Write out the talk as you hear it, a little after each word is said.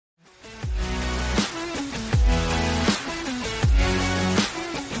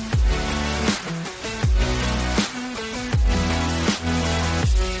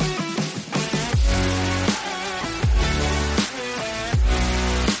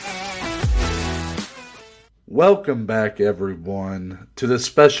Welcome back, everyone, to this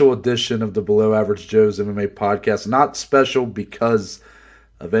special edition of the Below Average Joe's MMA podcast. Not special because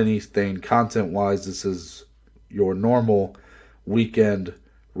of anything content wise. This is your normal weekend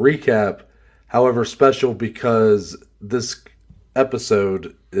recap. However, special because this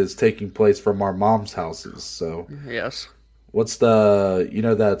episode is taking place from our mom's houses. So, Yes. what's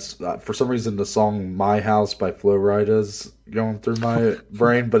that's for some reason the song My House by Flo Rida is going through my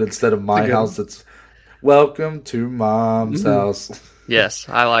brain, but instead of My House, it's Welcome to Mom's House. Yes,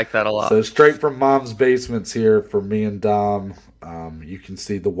 I like that a lot. So straight from Mom's basements here for me and Dom. You can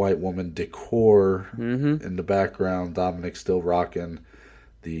see the white woman decor in the background. Dominic still rocking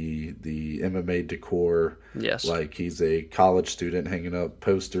the MMA decor. Yes. Like he's a college student hanging up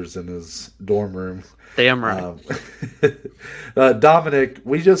posters in his dorm room. Damn right. Dominic,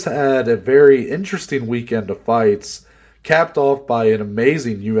 we just had a very interesting weekend of fights, capped off by an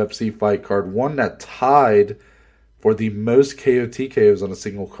amazing UFC fight card, one that tied for the most KO/TKOs on a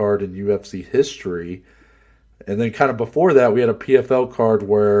single card in UFC history. And then kind of before that, we had a PFL card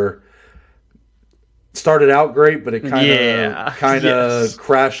where it started out great, but it kind of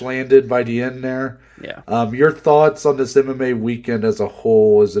crash landed by the end there. Yeah. Your thoughts on this MMA weekend as a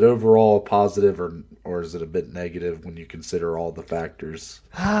whole? Is it overall positive or is it a bit negative when you consider all the factors?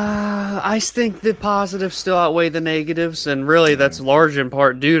 I think the positives still outweigh the negatives, and really that's large in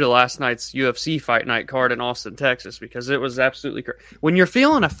part due to last night's UFC Fight Night card in Austin, Texas, because it was absolutely crazy. When you're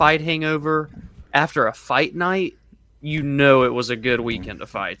feeling a fight hangover after a fight night, you know it was a good weekend of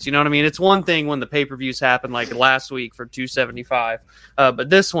fights. You know what I mean? It's one thing when the pay-per-views happened like last week for 275,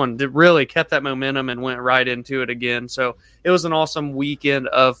 but this one really kept that momentum and went right into it again. So it was an awesome weekend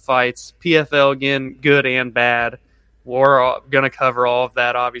of fights. PFL, again, good and bad. We're going to cover all of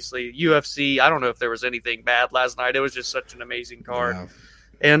that, obviously. UFC, I don't know if there was anything bad last night. It was just such an amazing card. Yeah.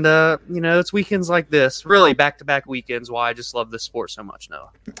 And, it's weekends like this, really back-to-back weekends, why I just love this sport so much, Noah.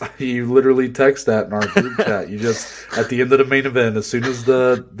 You literally text that in our group chat. You just, at the end of the main event, as soon as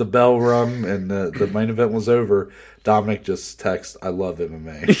the bell rung and the main event was over, Dominic just texts, I love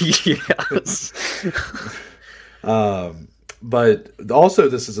MMA. Yes. But also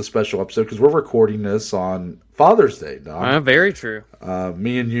this is a special episode because we're recording this on Father's Day, Dom. Very true.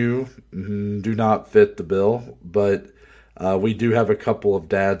 Me and you do not fit the bill, but we do have a couple of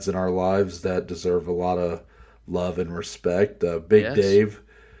dads in our lives that deserve a lot of love and respect. Big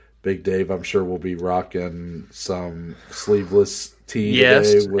Dave, I'm sure will be rocking some sleeveless tee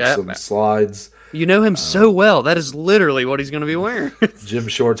today with some slides. You know him so well. That is literally what he's going to be wearing. Gym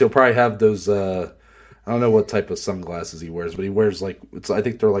shorts. He'll probably have those, I don't know what type of sunglasses he wears, but he wears I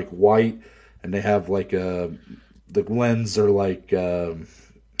think they're like white, and they have like the lens are like,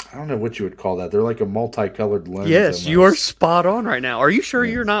 I don't know what you would call that. They're like a multicolored lens. Yes, you are spot on right now. Are you sure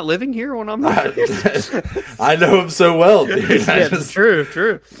you're not living here when I'm not here? I know him so well, dude.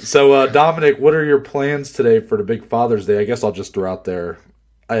 True. So, Dominic, what are your plans today for the big Father's Day? I guess I'll just throw out there.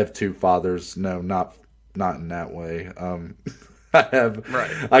 I have two fathers. No, not in that way.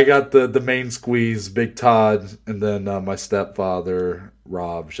 I got the main squeeze, Big Todd, and then my stepfather,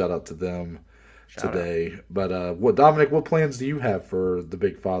 Rob. Shout out to them. Today. But Dominic, what plans do you have for the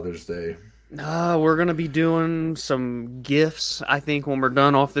big Father's Day? We're going to be doing some gifts, I think, when we're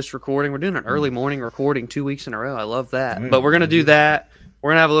done off this recording. We're doing an early morning recording 2 weeks in a row. I love that. But we're going to do that.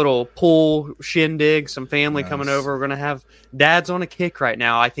 We're going to have a little pool shindig, some family coming over. We're going to have Dad's on a kick right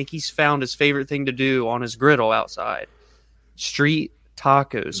now. I think he's found his favorite thing to do on his griddle outside. Street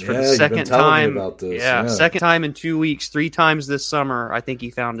tacos for the second time. Second time in 2 weeks, 3 times this summer. I think he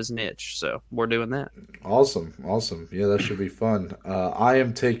found his niche, so we're doing that. Awesome. Yeah, that should be fun. I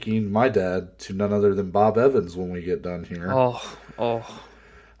am taking my dad to none other than Bob Evans when we get done here.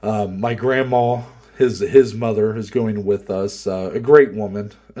 My grandma, his mother, is going with us. A great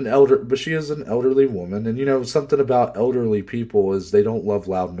woman, but she is an elderly woman, and something about elderly people is they don't love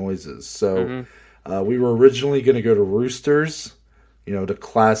loud noises. So we were originally going to go to Roosters. The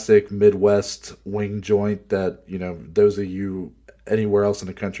classic Midwest wing joint that, those of you anywhere else in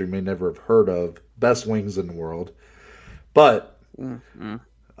the country may never have heard of. Best wings in the world. But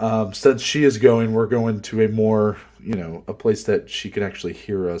since she is going, we're going to a more, a place that she can actually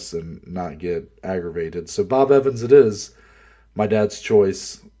hear us and not get aggravated. So Bob Evans it is, my dad's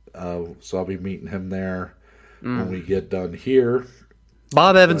choice. So I'll be meeting him there when we get done here.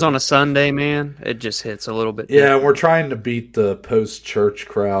 Bob Evans on a Sunday, man, it just hits a little bit. Yeah, we're trying to beat the post-church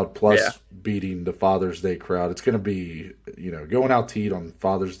crowd plus beating the Father's Day crowd. It's going to be, going out to eat on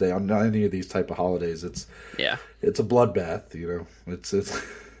Father's Day, on any of these type of holidays. It's a bloodbath, It's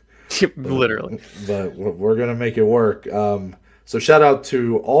literally. But we're going to make it work. So shout out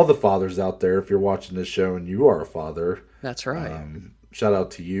to all the fathers out there. If you're watching this show and you are a father, That's right. Shout out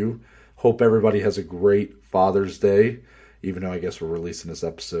to you. Hope everybody has a great Father's Day, even though I guess we're releasing this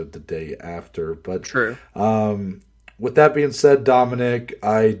episode the day after. But True. With that being said, Dominic,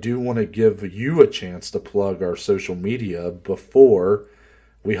 I do want to give you a chance to plug our social media before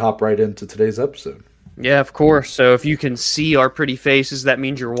we hop right into today's episode. Yeah, of course. So if you can see our pretty faces, that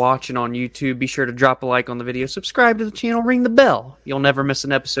means you're watching on YouTube. Be sure to drop a like on the video, subscribe to the channel, ring the bell. You'll never miss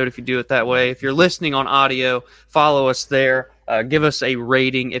an episode if you do it that way. If you're listening on audio, follow us there. Give us a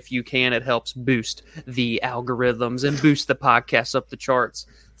rating if you can. It helps boost the algorithms and boost the podcast up the charts.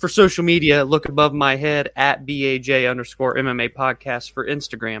 For social media, look above my head at BAJ_MMA podcast for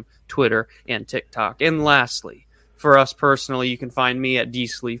Instagram, Twitter, and TikTok. And lastly, for us personally, you can find me at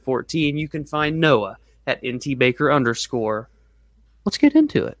DSlee14. You can find Noah at NTBaker_. Let's get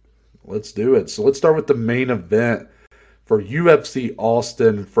into it. Let's do it. So let's start with the main event for UFC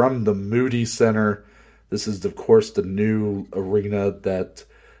Austin from the Moody Center. This is, of course, the new arena that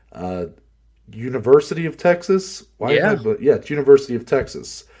University of Texas. It's University of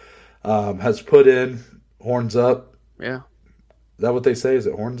Texas has put in. Horns up. Yeah. Is that what they say? Is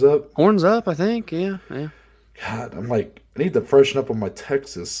it horns up? Horns up, I think. Yeah. God, I'm like, I need to freshen up on my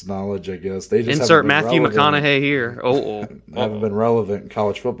Texas knowledge, I guess. They just insert Matthew McConaughey here. Haven't been relevant in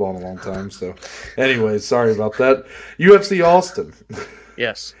college football in a long time. So, anyways, sorry about that. UFC Austin.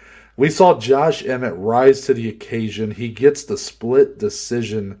 Yes. We saw Josh Emmett rise to the occasion. He gets the split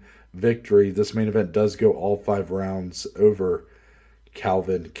decision victory. This main event does go all 5 rounds over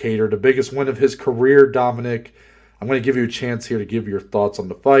Calvin Kattar. The biggest win of his career, Dominic. I'm going to give you a chance here to give your thoughts on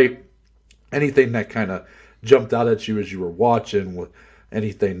the fight. Anything that kind of jumped out at you as you were watching,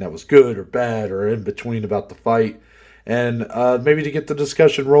 anything that was good or bad or in between about the fight. And maybe to get the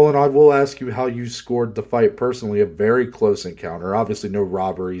discussion rolling, I will ask you how you scored the fight personally. A very close encounter. Obviously no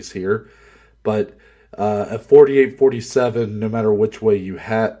robberies here. But at 48-47, no matter which way you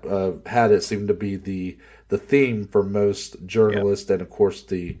had it, seemed to be the theme for most journalists and, of course,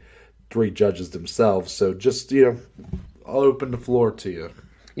 the 3 judges themselves. So just, I'll open the floor to you.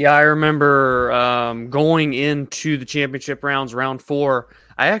 Yeah, I remember going into the championship rounds, round 4,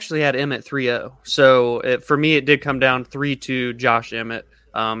 I actually had Emmett 3-0. So for me, it did come down 3-2 Josh Emmett.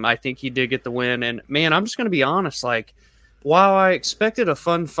 I think he did get the win. And, man, I'm just going to be honest. Like, while I expected a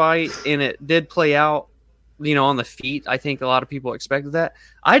fun fight and it did play out, on the feet, I think a lot of people expected that.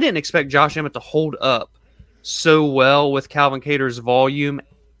 I didn't expect Josh Emmett to hold up so well with Calvin Kattar's volume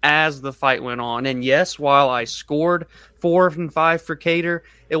as the fight went on. And yes, while I scored 4 and 5 for Kattar,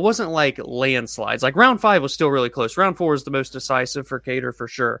 it wasn't like landslides. Like round 5 was still really close. Round 4 was the most decisive for Kattar for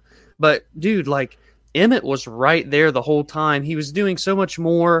sure. But dude, like Emmett was right there the whole time. He was doing so much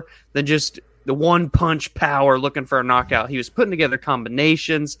more than just the one punch power looking for a knockout. He was putting together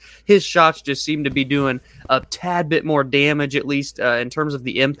combinations. His shots just seemed to be doing a tad bit more damage, at least in terms of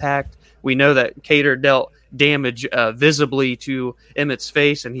the impact. We know that Kattar dealt damage visibly to Emmett's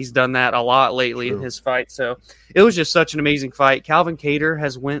face, and he's done that a lot lately in his fight. So it was just such an amazing fight. Calvin Kattar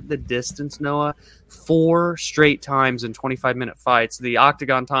has went the distance, Noah, 4 straight times in 25-minute fights. The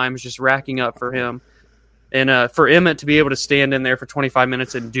octagon time is just racking up for him. And for Emmett to be able to stand in there for 25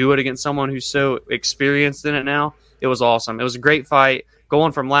 minutes and do it against someone who's so experienced in it now, it was awesome. It was a great fight.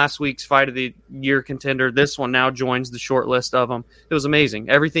 Going from last week's fight of the year contender, this one now joins the short list of them. It was amazing.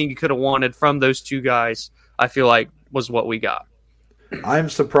 Everything you could have wanted from those 2 guys, I feel like, was what we got. I'm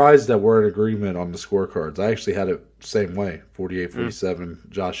surprised that we're in agreement on the scorecards. I actually had it the same way, 48-47,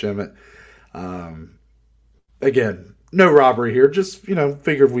 Josh Emmett. Again, no robbery here. Just,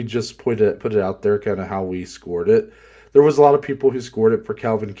 figured we'd just put it out there, kind of how we scored it. There was a lot of people who scored it for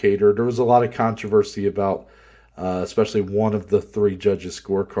Calvin Kattar. There was a lot of controversy about especially one of the 3 judges'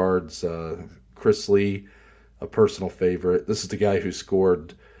 scorecards, Chris Lee, a personal favorite. This is the guy who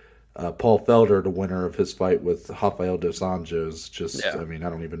scored Paul Felder, the winner of his fight with Rafael dos Anjos. I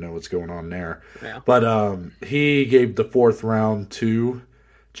don't even know what's going on there. Yeah. But he gave the 4th round to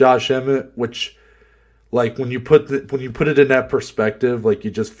Josh Emmett, which, like, when you put it in that perspective, like, you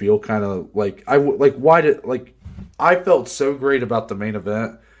just feel kind of like I felt so great about the main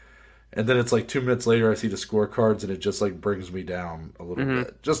event, and then it's like 2 minutes later I see the scorecards and it just like brings me down a little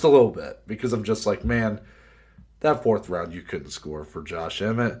bit, just a little bit, because I'm just like, man, that 4th round you couldn't score for Josh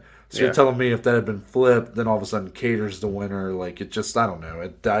Emmett. So you're telling me if that had been flipped, then all of a sudden Kattar's the winner? Like, it just, I don't know.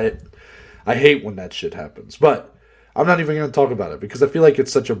 I hate when that shit happens. But I'm not even going to talk about it because I feel like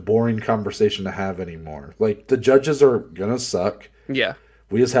it's such a boring conversation to have anymore. Like, the judges are going to suck. Yeah.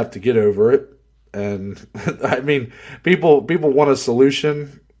 We just have to get over it. And, I mean, people want a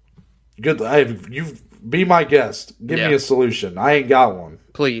solution. Good. You've be my guest. Give me a solution. I ain't got one.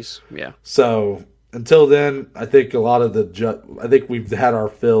 Please, yeah. So until then, I think a lot of I think we've had our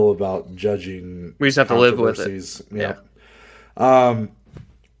fill about judging. We just have to live with it. Yeah.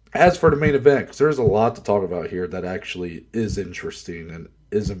 As for the main event, because there's a lot to talk about here that actually is interesting and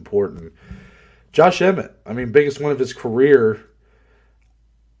is important. Josh Emmett, I mean, biggest win of his career.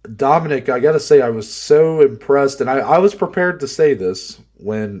 Dominic, I got to say, I was so impressed, and I was prepared to say this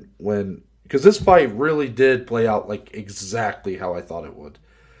when because this fight really did play out like exactly how I thought it would.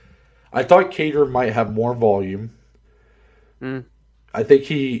 I thought Kattar might have more volume. I think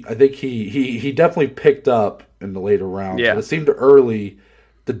he definitely picked up in the later rounds. Yeah. But it seemed early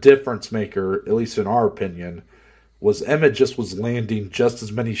the difference maker, at least in our opinion, was Emmett just was landing just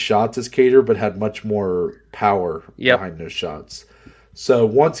as many shots as Kattar, but had much more power behind those shots. So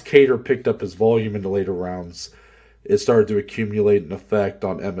once Kattar picked up his volume in the later rounds, it started to accumulate an effect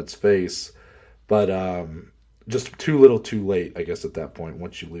on Emmett's face. But just too little too late, I guess, at that point,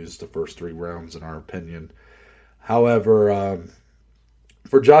 once you lose the first 3 rounds, in our opinion. However,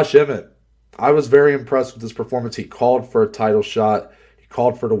 for Josh Emmett, I was very impressed with his performance. He called for a title shot. He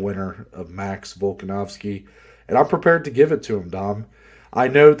called for the winner of Max Volkanovski. And I'm prepared to give it to him, Dom. I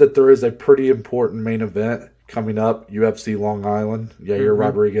know that there is a pretty important main event coming up, UFC Long Island, Yair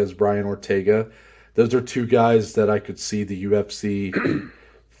Rodriguez, Brian Ortega. Those are 2 guys that I could see the UFC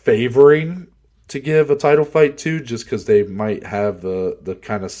favoring to give a title fight to, just because they might have the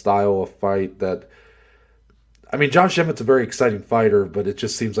kind of style of fight that... I mean, Josh Emmett's a very exciting fighter, but it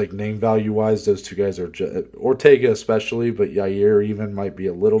just seems like name value-wise, those 2 guys are... Ortega especially, but Yair even might be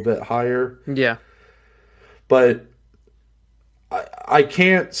a little bit higher. Yeah. But I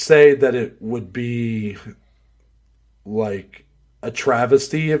can't say that it would be like a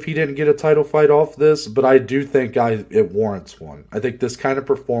travesty if he didn't get a title fight off this, but I do think it warrants one. I think this kind of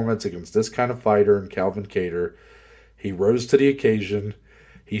performance against this kind of fighter in Calvin Kattar, he rose to the occasion.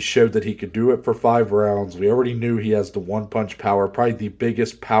 He showed that he could do it for 5 rounds. We already knew he has the one-punch power, probably the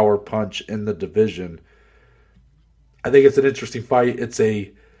biggest power punch in the division. I think it's an interesting fight. It's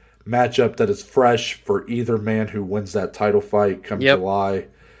a matchup that is fresh for either man who wins that title fight come July.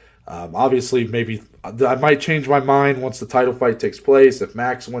 Obviously, maybe I might change my mind once the title fight takes place. If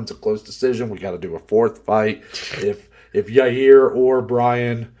Max wins a close decision, we got to do a 4th fight. If Yair or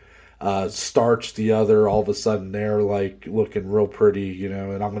Brian starch the other, all of a sudden they're like looking real pretty, you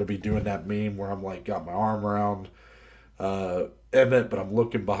know. And I'm going to be doing that meme where I'm like got my arm around Emmett, but I'm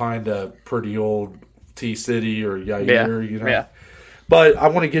looking behind a pretty old T-City or Yair, you know. Yeah. But I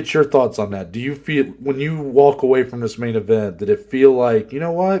want to get your thoughts on that. Do you feel, when you walk away from this main event, did it feel like, you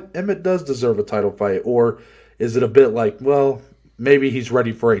know what, Emmett does deserve a title fight? Or is it a bit like, well, maybe he's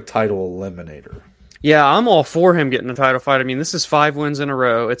ready for a title eliminator? Yeah, I'm all for him getting a title fight. I mean, this is 5 wins in a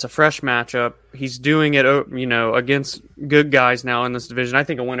row. It's a fresh matchup. He's doing it, you know, against good guys now in this division. I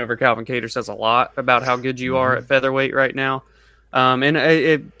think a win over Calvin Kattar says a lot about how good you are at featherweight right now.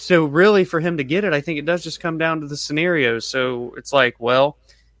 So really for him to get it, I think it does just come down to the scenarios. So it's like, well,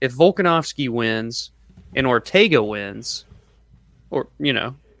 if Volkanovski wins and Ortega wins, or, you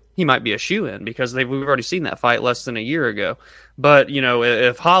know, he might be a shoe-in because we've already seen that fight less than a year ago. But, you know,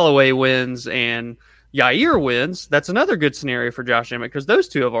 if Holloway wins and Yair wins, that's another good scenario for Josh Emmett because those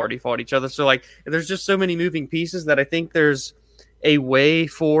 2 have already fought each other. So, like, there's just so many moving pieces that I think there's a way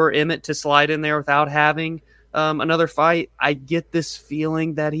for Emmett to slide in there without having another fight. I get this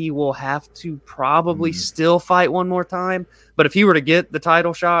feeling that he will have to probably still fight one more time. But if he were to get the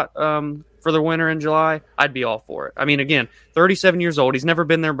title shot for the winner in July, I'd be all for it. I mean, again, 37 years old. He's never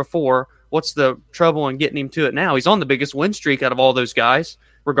been there before. What's the trouble in getting him to it now? He's on the biggest win streak out of all those guys,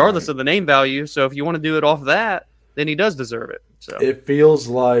 regardless of the name value. So if you want to do it off that, then he does deserve it. So it feels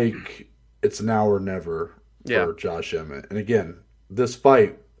like it's now or never for Josh Emmett. And again, this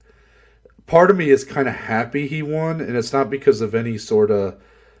fight, part of me is kind of happy he won, and it's not because of any sort of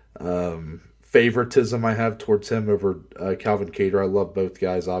favoritism I have towards him over Calvin Kattar. I love both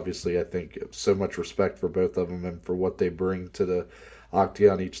guys, obviously. I think so much respect for both of them and for what they bring to the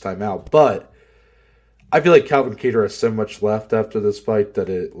octagon each time out. But I feel like Calvin Kattar has so much left after this fight that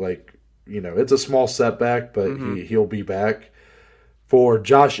it, like, you know, it's a small setback, but he'll be back. For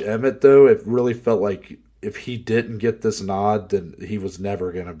Josh Emmett, though, it really felt like if he didn't get this nod, then he was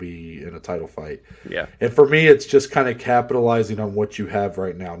never going to be in a title fight. Yeah. And for me, it's just kind of capitalizing on what you have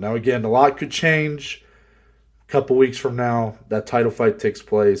right now. Now, again, a lot could change. A couple weeks from now, that title fight takes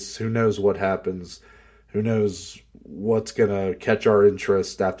place. Who knows what happens? Who knows what's going to catch our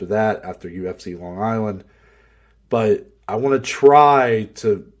interest after that, after UFC Long Island. But I want to try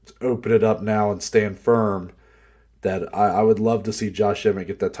to open it up now and stand firm that I would love to see Josh Emmett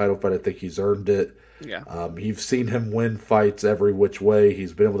get that title fight. I think he's earned it. Yeah. You've seen him win fights every which way.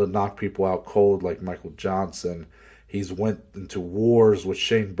 He's been able to knock people out cold like Michael Johnson. He's went into wars with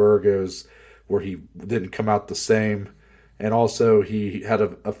Shane Burgos where he didn't come out the same. And also he had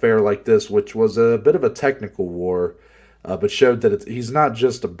an affair like this, which was a bit of a technical war, but showed that he's not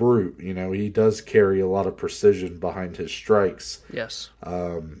just a brute. You know, he does carry a lot of precision behind his strikes. Yes.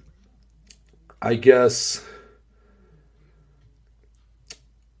 I guess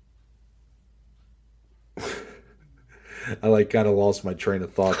I kind of lost my train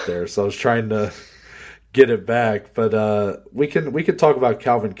of thought there, so I was trying to get it back. But we can talk about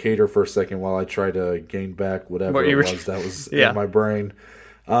Calvin Kattar for a second while I try to gain back whatever it was that was in my brain.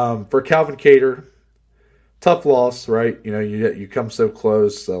 For Calvin Kattar, tough loss, right? You know, you come so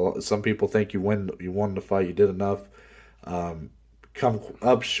close. Some people think you won the fight, you did enough. Come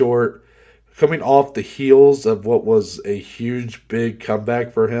up short. Coming off the heels of what was a huge, big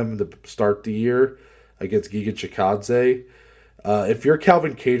comeback for him to start the year against Giga Chikadze. If you're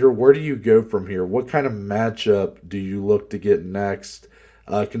Calvin Kattar, where do you go from here? What kind of matchup do you look to get next?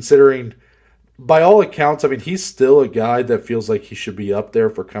 Considering, by all accounts, I mean, he's still a guy that feels like he should be up there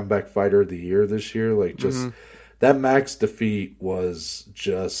for Comeback Fighter of the Year this year. Like, just that Max defeat was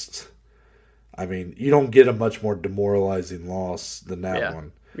just, I mean, you don't get a much more demoralizing loss than that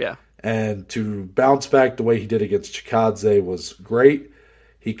one. Yeah. And to bounce back the way he did against Chikadze was great.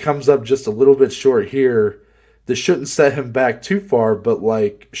 He comes up just a little bit short here. This shouldn't set him back too far, but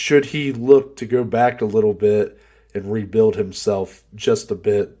like, should he look to go back a little bit and rebuild himself just a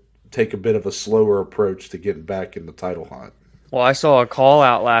bit, take a bit of a slower approach to getting back in the title hunt? Well, I saw a call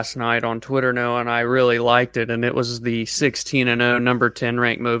out last night on Twitter, Noah, and I really liked it. And it was the 16-0 number 10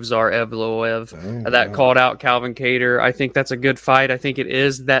 ranked Movsar Evloev that called out Calvin Kattar. I think that's a good fight. I think it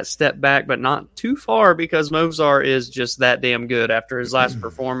is that step back, but not too far because Movsar is just that damn good after his last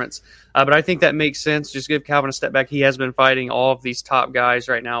performance. But I think that makes sense. Just give Calvin a step back. He has been fighting all of these top guys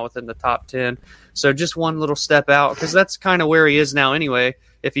right now within the top 10. So just one little step out because that's kind of where he is now anyway.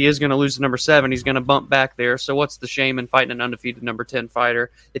 If he is going to lose to number 7, he's going to bump back there. So what's the shame in fighting an undefeated number 10 fighter?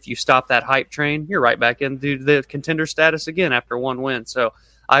 If you stop that hype train, you're right back into the contender status again after one win. So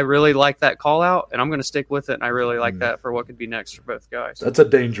I really like that call out, and I'm going to stick with it. And I really like that for what could be next for both guys. That's a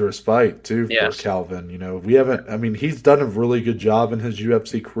dangerous fight too for Calvin. You know, he's done a really good job in his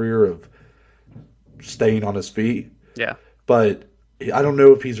UFC career of staying on his feet. Yeah. But I don't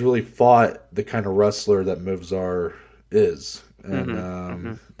know if he's really fought the kind of wrestler that Movsar is.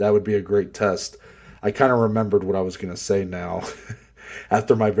 And that would be a great test. I kind of remembered what I was going to say now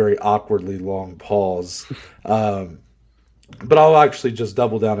after my very awkwardly long pause. But I'll actually just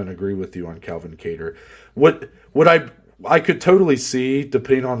double down and agree with you on Calvin Kattar. What I could totally see,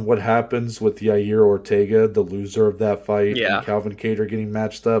 depending on what happens with Yair Ortega, the loser of that fight, and Calvin Kattar getting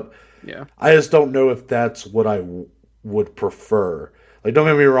matched up. Yeah. I just don't know if that's what I would prefer. Like, don't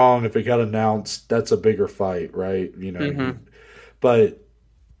get me wrong, if it got announced, that's a bigger fight, right? You know, but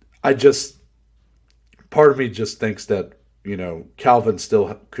part of me just thinks that, you know, Calvin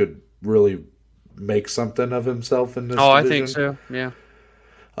still could really make something of himself in this division. I think so, yeah.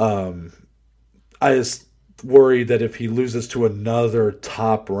 I just worry that if he loses to another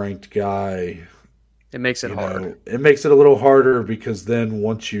top-ranked guy, it makes it hard. It makes it a little harder because then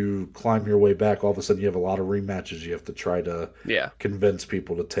once you climb your way back, all of a sudden you have a lot of rematches you have to try to convince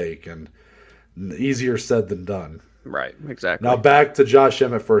people to take, and easier said than done. Right, exactly. Now back to Josh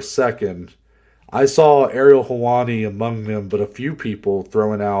Emmett for a second. I saw Ariel Helwani among them, but a few people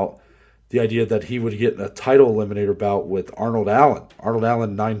throwing out the idea that he would get a title eliminator bout with Arnold Allen. Arnold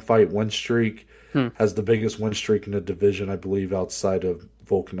Allen, 9-fight win streak, has the biggest win streak in the division, I believe, outside of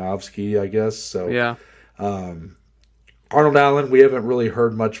Volkanovski, I guess. So, Arnold Allen, we haven't really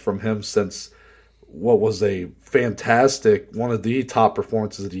heard much from him since what was a fantastic, one of the top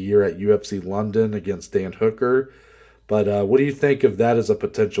performances of the year at UFC London against Dan Hooker. But what do you think of that as a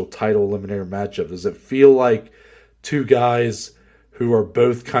potential title eliminator matchup? Does it feel like two guys who are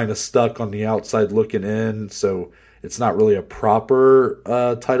both kind of stuck on the outside looking in, so it's not really a proper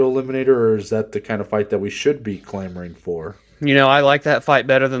title eliminator, or is that the kind of fight that we should be clamoring for? You know, I like that fight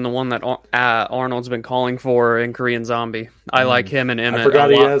better than the one that Arnold's been calling for in Korean Zombie. I like him and Emmett a lot better. I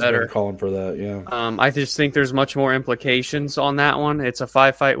forgot he has been calling for that, yeah. I just think there's much more implications on that one. It's a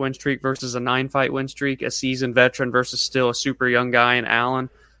 5-fight win streak versus a 9-fight win streak, a seasoned veteran versus still a super young guy in Allen.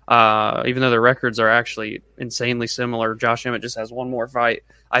 Even though their records are actually insanely similar, Josh Emmett just has one more fight.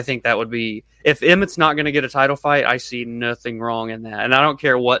 I think that would be, if Emmett's not going to get a title fight, I see nothing wrong in that. And I don't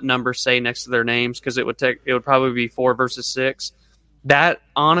care what numbers say next to their names because it would probably be 4 versus 6. That,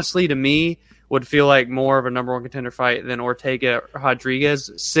 honestly, to me, would feel like more of a number one contender fight than Ortega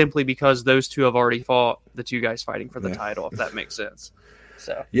Rodriguez, simply because those two have already fought the two guys fighting for the title, if that makes sense.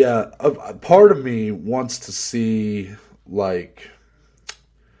 So yeah, a part of me wants to see, like,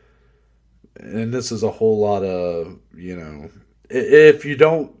 and this is a whole lot of, if you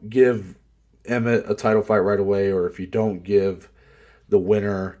don't give Emmett a title fight right away, or if you don't give the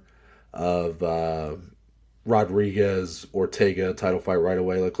winner of Rodriguez Ortega a title fight right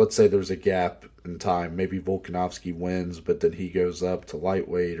away, like let's say there's a gap in time, maybe Volkanovski wins, but then he goes up to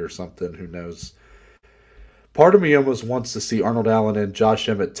lightweight or something, who knows. Part of me almost wants to see Arnold Allen and Josh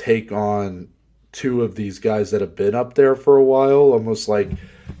Emmett take on two of these guys that have been up there for a while, almost like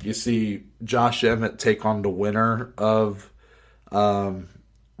you see Josh Emmett take on the winner of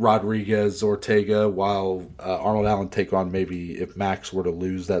Rodriguez Ortega, while Arnold Allen take on, maybe if Max were to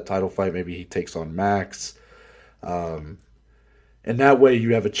lose that title fight, maybe he takes on Max. And that way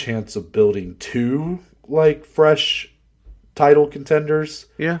you have a chance of building two like fresh title contenders.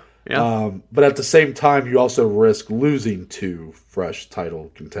 Yeah. But at the same time, you also risk losing two fresh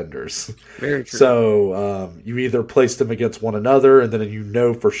title contenders. Very true. So you either place them against one another, and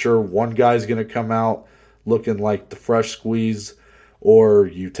then for sure one guy's going to come out looking like the fresh squeeze, or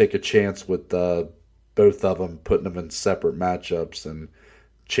you take a chance with both of them, putting them in separate matchups and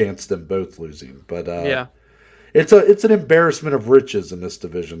chance them both losing. But it's an embarrassment of riches in this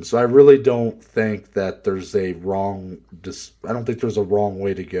division. So I really don't think that there's a wrong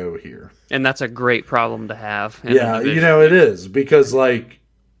way to go here. And that's a great problem to have. Yeah, it is, because like,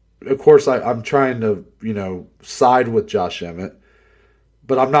 of course I'm trying to, side with Josh Emmett,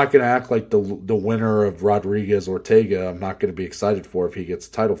 but I'm not going to act like the winner of Rodriguez Ortega I'm not going to be excited for if he gets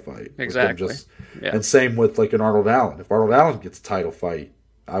a title fight. Exactly. And same with like an Arnold Allen. If Arnold Allen gets a title fight,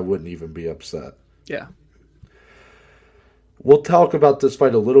 I wouldn't even be upset. Yeah. We'll talk about this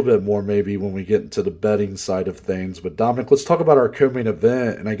fight a little bit more maybe when we get into the betting side of things. But Dominic, let's talk about our co-main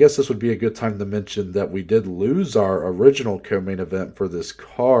event. And I guess this would be a good time to mention that we did lose our original co-main event for this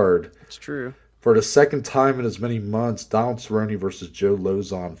card. It's true. For the second time in as many months, Donald Cerrone versus Joe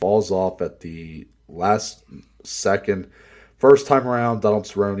Lauzon falls off at the last second. First time around, Donald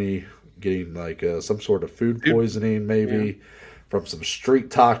Cerrone getting like some sort of food poisoning, maybe from some street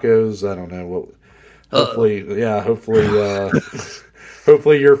tacos. I don't know what. Hopefully,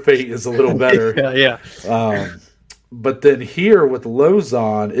 hopefully your fate is a little better. Yeah. But then here with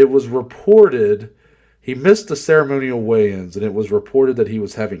Lauzon, it was reported he missed the ceremonial weigh-ins, and it was reported that he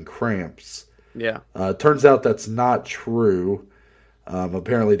was having cramps. Yeah. Turns out that's not true.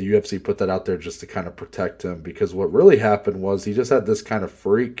 Apparently the UFC put that out there just to kind of protect him, because what really happened was he just had this kind of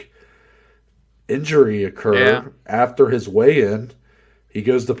freak injury occur after his weigh-in. He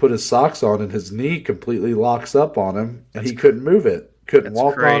goes to put his socks on, and his knee completely locks up on him, and he couldn't move it. Couldn't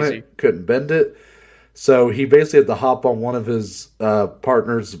walk on it. Couldn't bend it. So he basically had to hop on one of his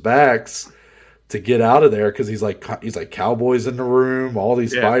partner's backs to get out of there, because he's like cowboys in the room. All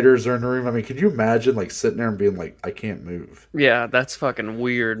these fighters are in the room. I mean, can you imagine like sitting there and being like, I can't move? Yeah, that's fucking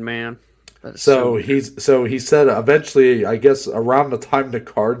weird, man. So he said eventually, I guess around the time the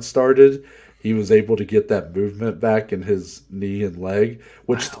card started, he was able to get that movement back in his knee and leg,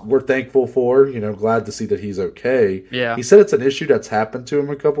 which we're thankful for. Glad to see that he's okay. Yeah. He said it's an issue that's happened to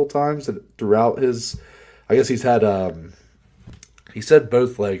him a couple times throughout his. I guess he's had. He said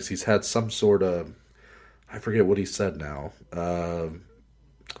both legs. He's had some sort of. I forget what he said now.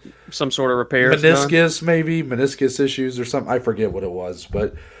 Some sort of repairs. Meniscus, maybe meniscus issues or something. I forget what it was,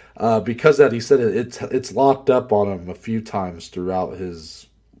 but because of that, he said it's locked up on him a few times throughout his.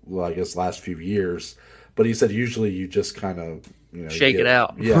 Well, I guess last few years, but he said usually you just kind of shake it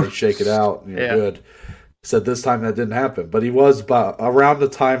out. Yeah, you shake it out and you're good. He said this time that didn't happen, but he was around the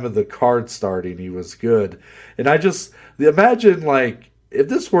time of the card starting, he was good. And I just imagine like if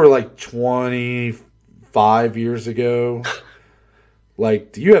this were like 25 years ago,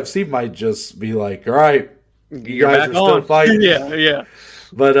 like the UFC might just be like, all right, you guys are still fighting. Yeah.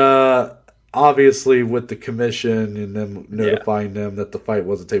 But obviously, with the commission and them notifying them that the fight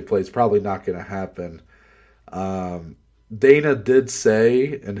wasn't taking place, probably not going to happen. Dana did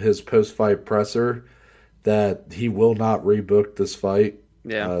say in his post-fight presser that he will not rebook this fight.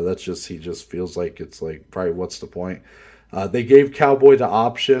 Yeah, he just feels like it's like probably what's the point? They gave Cowboy the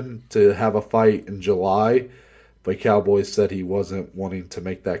option to have a fight in July, but Cowboy said he wasn't wanting to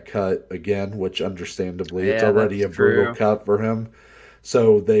make that cut again, which understandably, it's already a brutal cut for him.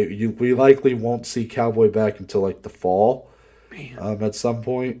 So we likely won't see Cowboy back until like the fall, at some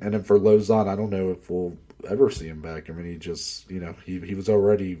point. And then for Lauzon, I don't know if we'll ever see him back. I mean, he just he was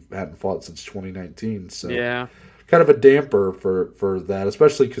already hadn't fought since 2019. So kind of a damper for that,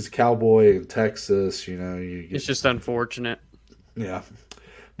 especially because Cowboy in Texas, it's just unfortunate. Yeah.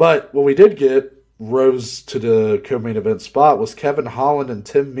 But what we did get rose to the co-main event spot was Kevin Holland and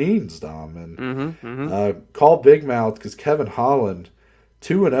Tim Means, Dom. And call Big Mouth because Kevin Holland,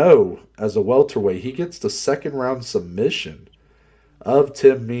 2-0 as a welterweight. He gets the second round submission of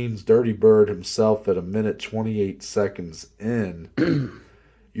Tim Means, Dirty Bird himself at 1:28 seconds in.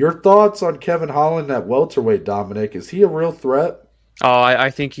 Your thoughts on Kevin Holland at welterweight, Dominic? Is he a real threat? Oh, I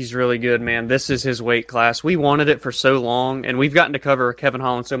think he's really good, man. This is his weight class. We wanted it for so long, and we've gotten to cover Kevin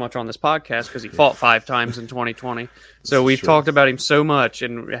Holland so much on this podcast because he fought 5 times in 2020. So we've talked about him so much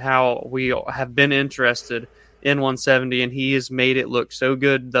and how we have been interested in 170, and he has made it look so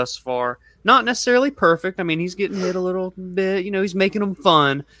good thus far. Not necessarily perfect. I mean, he's getting hit a little bit. He's making them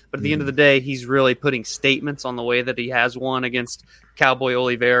fun. But at the end of the day, he's really putting statements on the way that he has won against Cowboy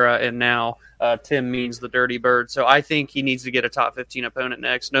Oliveira and now Tim Means, the Dirty Bird. So I think he needs to get a top 15 opponent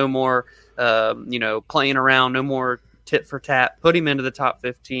next. No more, playing around. No more tit for tat. Put him into the top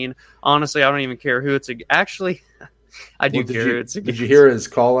 15. Honestly, I don't even care who it's actually. I do care who it's against. Did you hear his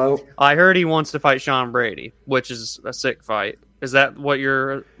call out? I heard he wants to fight Sean Brady, which is a sick fight. Is that what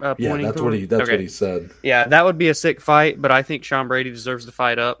you're pointing Yeah, that's to? what he said. Yeah, that would be a sick fight, but I think Sean Brady deserves to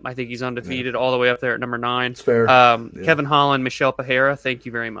fight up. I think he's undefeated all the way up there at number 9. It's fair. Kevin Holland, Michelle Pajera, thank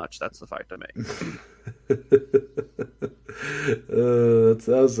you very much. That's the fight to make.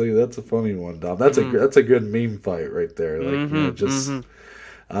 That's a funny one, Dom. That's a good meme fight right there.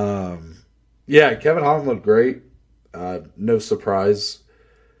 Kevin Holland looked great. No surprise.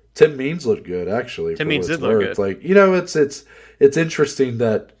 Tim Means looked good, actually. Tim Means did look good. It's interesting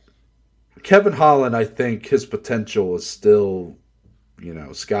that Kevin Holland, I think his potential is still,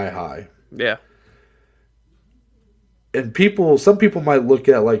 sky high. Yeah. And some people might look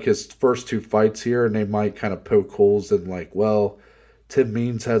at like his first 2 fights here and they might kind of poke holes in Tim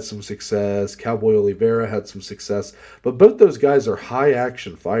Means had some success, Cowboy Oliveira had some success, but both those guys are high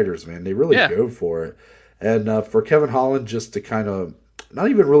action fighters, man. They really go for it. And for Kevin Holland just to kind of not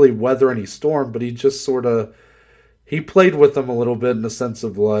even really weather any storm, but he just sort of he played with them a little bit in the sense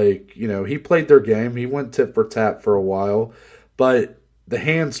of he played their game. He went tit for tat for a while, but the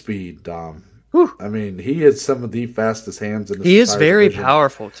hand speed, Dom. Whew. I mean, he has some of the fastest hands in this He is very division.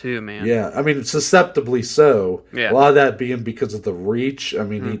 powerful too, man. Yeah, I mean, susceptibly so. Yeah. A lot of that being because of the reach. I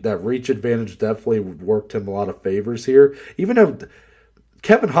mean, that reach advantage definitely worked him a lot of favors here. Even though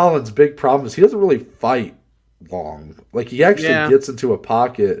Kevin Holland's big problem is he doesn't really fight long. Like, he actually gets into a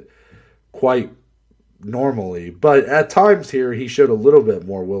pocket quite normally. But at times here, he showed a little bit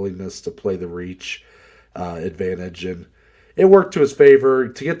more willingness to play the reach advantage, and it worked to his favor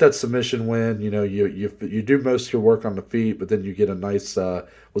to get that submission win. You do most of your work on the feet, but then you get a nice.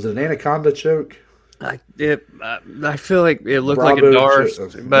 Was it an anaconda choke? I feel like it looked like a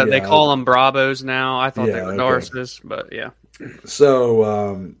Darce, but they call them Bravos now. I thought they were Darces, but yeah.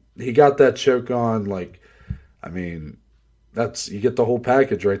 So he got that choke on. You get the whole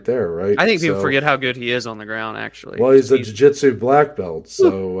package right there, right? I think people forget how good he is on the ground. Actually, well, he's a jiu-jitsu black belt,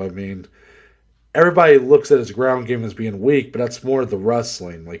 so I mean. Everybody looks at his ground game as being weak, but that's more the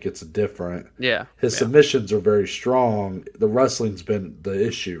wrestling. Like, it's different. Yeah. His submissions are very strong. The wrestling's been the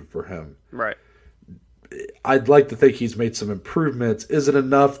issue for him. Right. I'd like to think he's made some improvements. Is it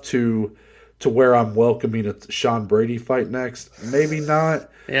enough to where I'm welcoming a Sean Brady fight next? Maybe not.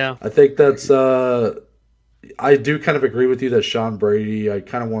 Yeah. I think that's I do kind of agree with you that Sean Brady, I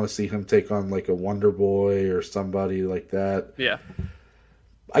kind of want to see him take on like a Wonder Boy or somebody like that. Yeah.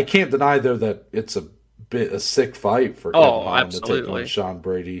 I can't deny, though, that it's a sick fight for Kevin Holland to take on Sean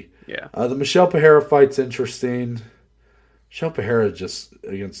Brady. Yeah. The Michelle Pajera fight's interesting. Michelle Pajera just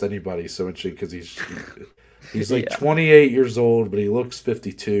against anybody is so interesting because he's like 28 years old, but he looks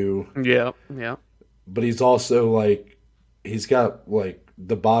 52. Yeah, yeah. But he's also he's got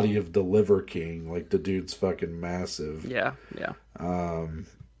the body of the Liver King. Like, the dude's fucking massive. Yeah, yeah. I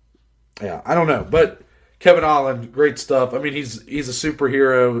don't know, but Kevin Holland, great stuff. I mean, he's a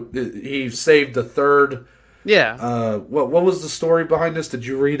superhero. He saved the third. Yeah. What was the story behind this? Did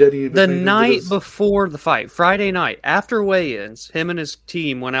you read any of it? The night before the fight, Friday night, after weigh-ins, him and his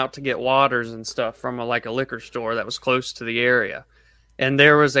team went out to get waters and stuff from a liquor store that was close to the area. And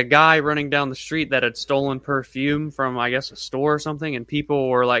there was a guy running down the street that had stolen perfume from, I guess, a store or something. And people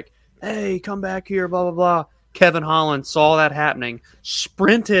were like, hey, come back here, blah, blah, blah. Kevin Holland saw that happening,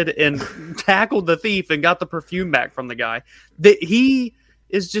 sprinted and tackled the thief and got the perfume back from the guy. He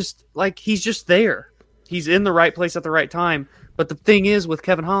is just he's just there. He's in the right place at the right time. But the thing is, with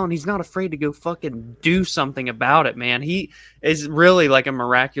Kevin Holland, he's not afraid to go fucking do something about it, man. He is really like a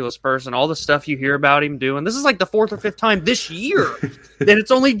miraculous person. All the stuff you hear about him doing, this is like the 4th or 5th time this year. And it's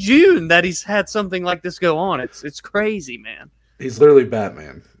only June that he's had something like this go on. It's crazy, man. He's literally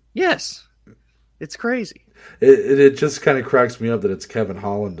Batman. Yes. It's crazy. It just kind of cracks me up that it's Kevin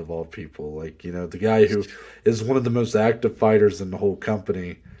Holland of all people. Like, you know, the guy who is one of the most active fighters in the whole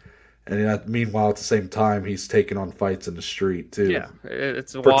company. And meanwhile, at the same time, he's taking on fights in the street, too. Yeah,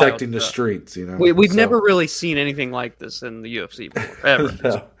 it's protecting wild the streets, you know. We've never really seen anything like this in the UFC before,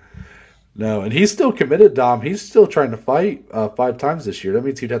 ever. No, and he's still committed, Dom. He's still trying to fight 5 times this year. That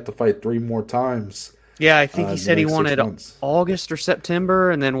means he'd have to fight 3 more times. Yeah, I think he said he wanted August or September,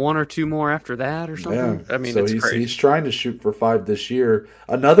 and then 1 or 2 more after that or something. Yeah. I mean, so it's crazy. He's trying to shoot for 5 this year.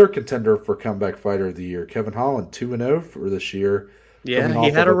 Another contender for Comeback Fighter of the Year, Kevin Holland, 2-0 for this year. Yeah, he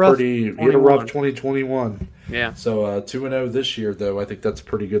had a rough 2021. Yeah. So 2-0 this year, though. I think that's a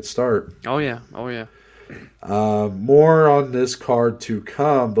pretty good start. Oh yeah. More on this card to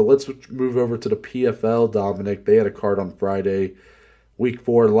come, but let's move over to the PFL, Dominic. They had a card on Friday, Week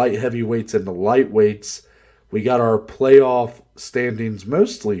 4, light heavyweights and the lightweights. We got our playoff standings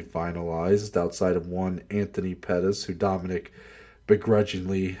mostly finalized outside of one Anthony Pettis, who Dominic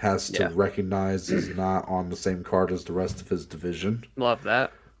begrudgingly has to recognize is not on the same card as the rest of his division. Love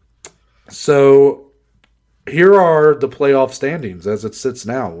that. So here are the playoff standings as it sits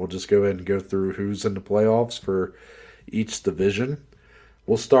now. We'll just go ahead and go through who's in the playoffs for each division.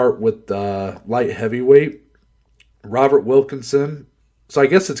 We'll start with light heavyweight. Robert Wilkinson. So I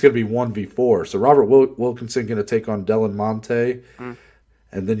guess it's going to be 1v4. So Robert Wilkinson going to take on Dylan Monte.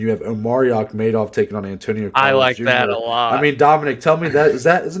 And then you have Omari Akhmedov taking on Antonio Carlos I like Jr. that a lot. I mean, Dominic, tell me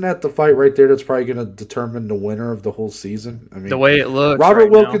isn't that the fight right there that's probably going to determine the winner of the whole season? I mean, the way it looks.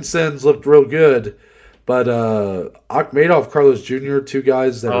 Robert Wilkinson's looked real good, but Akhmedov, Carlos Jr., 2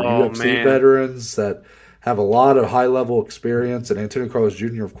 guys that are UFC veterans that have a lot of high-level experience, and Antonio Carlos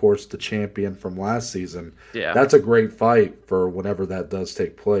Jr., of course, the champion from last season. Yeah. That's a great fight for whenever that does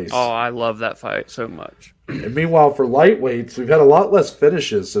take place. Oh, I love that fight so much. And meanwhile, for lightweights, we've had a lot less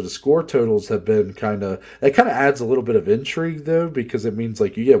finishes, so the score totals have been that kind of adds a little bit of intrigue, though, because it means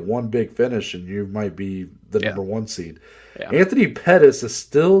like you get one big finish and you might be the number 1 seed. Yeah. Anthony Pettis is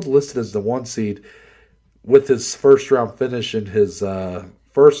still listed as the 1 seed with his first-round finish in his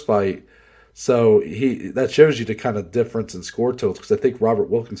first fight. So that shows you the kind of difference in score totals, because I think Robert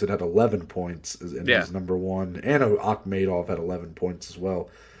Wilkinson had 11 points in his number 1, and Akhmedov had 11 points as well.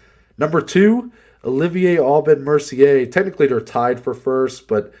 Number 2, Olivier Aubin-Mercier. Technically, they're tied for first,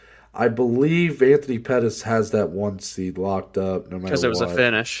 but I believe Anthony Pettis has that 1 seed locked up no matter what. Because it was a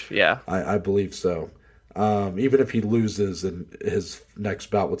finish, yeah. I believe so. Even if he loses in his next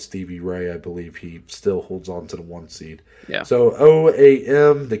bout with Stevie Ray, I believe he still holds on to the 1 seed. Yeah. So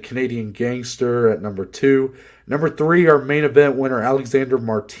OAM, the Canadian Gangster, at number 2. Number 3, our main event winner, Alexander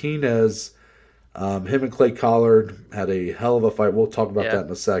Martinez. Him and Clay Collard had a hell of a fight. We'll talk about that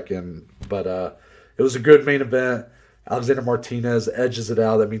in a second. But it was a good main event. Alexander Martinez edges it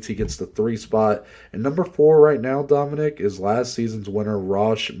out. That means he gets the 3 spot. And number 4 right now, Dominic, is last season's winner,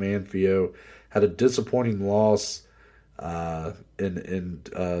 Rosh Manfio. Had a disappointing loss to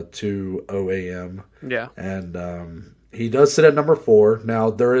OAM. Yeah. And he does sit at number 4. Now,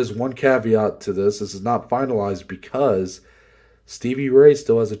 there is one caveat to this. This is not finalized because Stevie Ray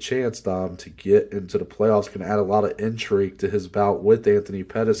still has a chance, Dom, to get into the playoffs. Can add a lot of intrigue to his bout with Anthony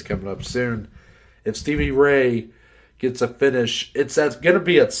Pettis coming up soon. If Stevie Ray gets a finish, it's going to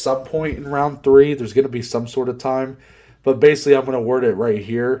be at some point in round 3. There's going to be some sort of time. But basically, I'm going to word it right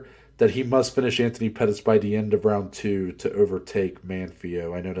here that he must finish Anthony Pettis by the end of round 2 to overtake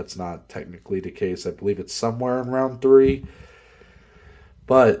Manfio. I know that's not technically the case. I believe it's somewhere in round 3.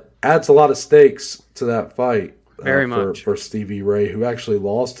 But adds a lot of stakes to that fight. Very much. For Stevie Ray, who actually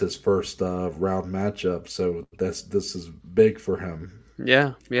lost his first round matchup. So this is big for him.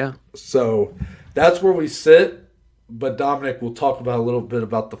 Yeah. So that's where we sit. But Dominic, we'll talk about a little bit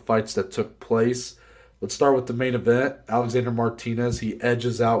about the fights that took place. Let's start with the main event. Alexander Martinez, he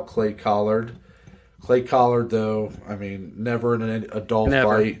edges out Clay Collard. Clay Collard, though, I mean, never in a dull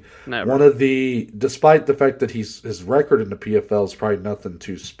fight. Never. Despite the fact that his record in the PFL is probably nothing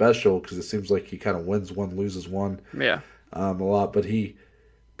too special, because it seems like he kind of wins one, loses one. Yeah. A lot, but he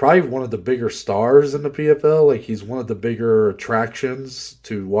probably one of the bigger stars in the PFL. Like, he's one of the bigger attractions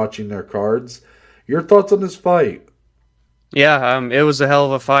to watching their cards. Your thoughts on this fight? Yeah, it was a hell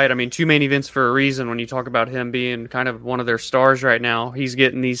of a fight. I mean, 2 main events for a reason. When you talk about him being kind of one of their stars right now, he's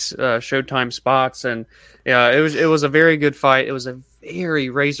getting these Showtime spots, and yeah, it was a very good fight. It was a very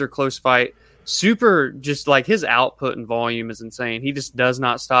razor close fight. super, just like his output and volume is insane. He just does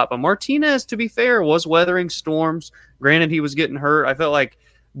not stop. But Martinez, to be fair, was weathering storms. Granted, he was getting hurt. I felt like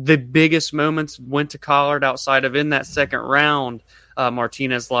the biggest moments went to Collard outside of in that second round.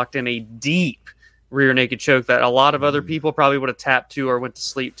 Martinez locked in a deep rear naked choke that a lot of other people probably would have tapped to or went to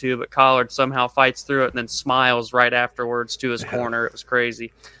sleep to, but Collard somehow fights through it and then smiles right afterwards to his corner. It was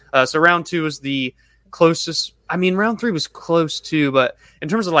crazy. So round 2 was the closest. I mean, round 3 was close too, but in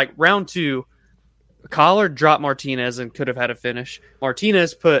terms of like round 2, Collard dropped Martinez and could have had a finish.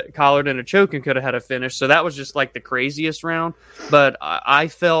 Martinez put Collard in a choke and could have had a finish. So that was just like the craziest round. But I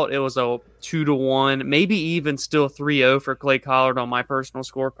felt it was a 2-1, maybe even still 3-0 for Clay Collard on my personal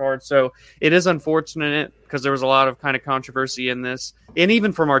scorecard. So it is unfortunate because there was a lot of kind of controversy in this. And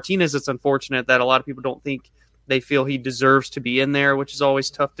even for Martinez, it's unfortunate that a lot of people don't think they feel he deserves to be in there, which is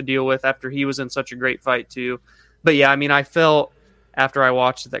always tough to deal with after he was in such a great fight too. But yeah, I mean, I felt after I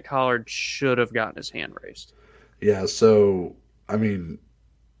watched it that Collard should have gotten his hand raised. Yeah, so, I mean,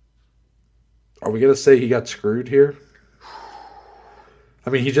 are we going to say he got screwed here? I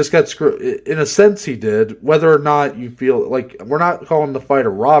mean, he just got screwed. In a sense, he did. Whether or not you feel like, we're not calling the fight a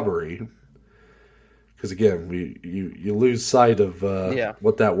robbery. Because, again, you lose sight of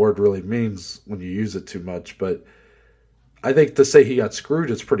what that word really means when you use it too much. But I think to say he got screwed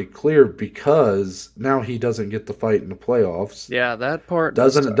is pretty clear because now he doesn't get the fight in the playoffs. Yeah, that part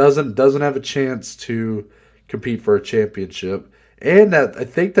doesn't have a chance to compete for a championship. And that I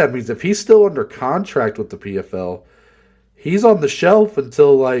think that means if he's still under contract with the PFL, he's on the shelf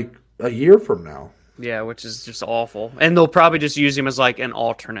until like a year from now. Yeah, which is just awful. And they'll probably just use him as like an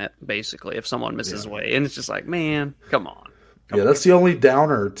alternate, basically, if someone misses weight. And it's just like, man, come on. That's the only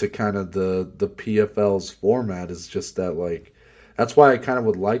downer to kind of the PFL's format is just that, like, that's why I kind of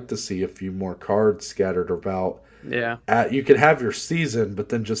would like to see a few more cards scattered about. Yeah. You could have your season, but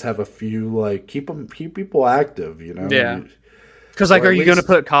then just have a few, like, keep people active, you know? Yeah. Because, like, are you going to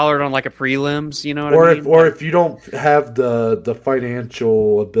put Collard on, like, a prelims, you know what I mean? Or if you don't have the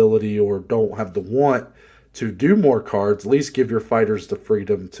financial ability or don't have the want to do more cards, at least give your fighters the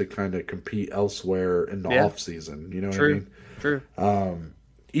freedom to kind of compete elsewhere in the off season. You know what I mean? True.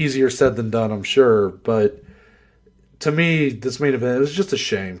 Easier said than done, I'm sure. But to me, this main event, it was just a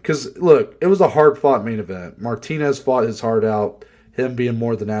shame. Because, look, it was a hard-fought main event. Martinez fought his heart out. Him being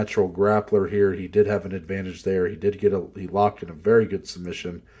more the natural grappler here, he did have an advantage there. He locked in a very good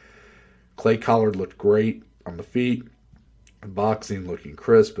submission. Clay Collard looked great on the feet. Boxing looking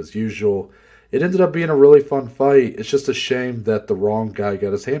crisp as usual. It ended up being a really fun fight. It's just a shame that the wrong guy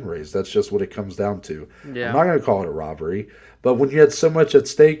got his hand raised. That's just what it comes down to. Yeah. I'm not going to call it a robbery. But when you had so much at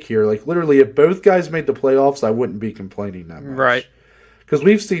stake here, like literally if both guys made the playoffs, I wouldn't be complaining that much. Right. Because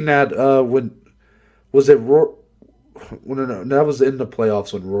we've seen that when – was it no, that was in the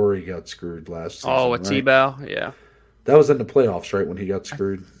playoffs when Rory got screwed last season. Oh, with Tebow? Yeah. That was in the playoffs, right, when he got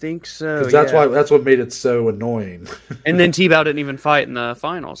screwed? I think so, Because that's what made it so annoying. And then Tebow didn't even fight in the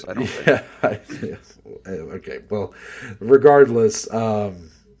finals, I don't think. Yeah. Okay, well, regardless,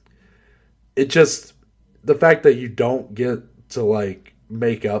 it just – the fact that you don't get to, like,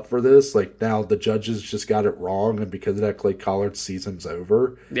 make up for this, like, now the judges just got it wrong, and because of that, Clay Collard's season's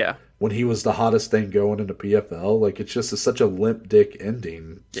over. Yeah. When he was the hottest thing going in the PFL, like, it's just such a limp dick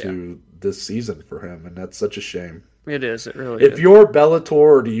ending to this season for him, and that's such a shame. It is. It really is. If you're Bellator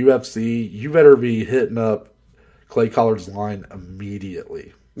or the UFC, you better be hitting up Clay Collard's line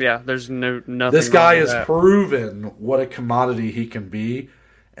immediately. Yeah, there's nothing. This guy has proven what a commodity he can be,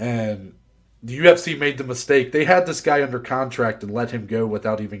 and the UFC made the mistake. They had this guy under contract and let him go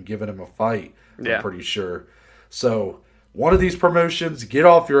without even giving him a fight, I'm pretty sure. So one of these promotions, get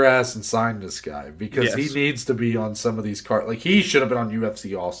off your ass and sign this guy because he needs to be on some of these cards. Like, he should have been on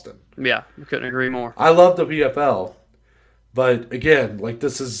UFC Austin. Yeah, I couldn't agree more. I love the PFL, but again, like,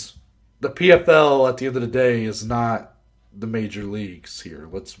 this is the PFL at the end of the day is not the major leagues here.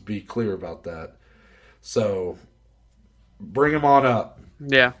 Let's be clear about that. So bring him on up.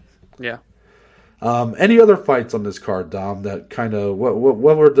 Yeah. Any other fights on this card, Dom, that kind of what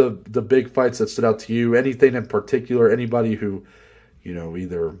were the big fights that stood out to you? Anything in particular? Anybody who, you know,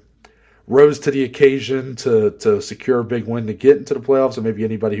 either rose to the occasion to secure a big win to get into the playoffs, or maybe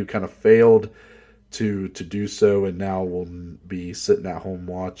anybody who kind of failed to do so and now will be sitting at home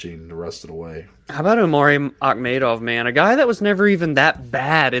watching the rest of the way? How about Omari Akhmedov, man? A guy that was never even that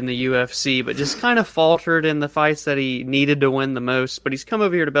bad in the UFC, but just kind of faltered in the fights that he needed to win the most. But he's come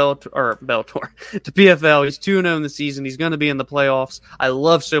over here to Bellator, to PFL. He's 2-0 in the season. He's going to be in the playoffs. I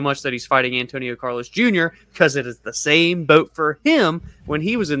love so much that he's fighting Antonio Carlos Jr. because it is the same boat for him when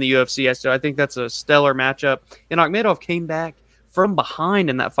he was in the UFC. So I think that's a stellar matchup. And Akhmedov came back from behind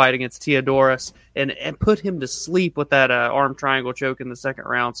in that fight against Theodoros and put him to sleep with that arm triangle choke in the second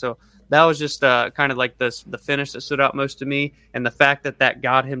round. So that was just kind of like the finish that stood out most to me, and the fact that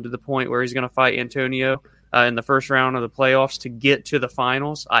got him to the point where he's going to fight Antonio in the first round of the playoffs to get to the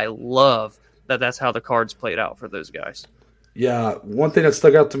finals. I love that that's how the cards played out for those guys. Yeah, one thing that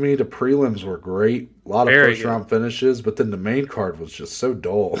stuck out to me, the prelims were great. A lot of first-round finishes, but then the main card was just so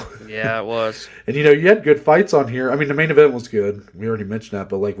dull. Yeah, it was. And, you had good fights on here. I mean, the main event was good. We already mentioned that.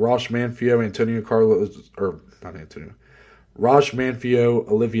 But, like, Rosh Manfio, Antonio Carlos, or not Antonio. Rosh Manfio,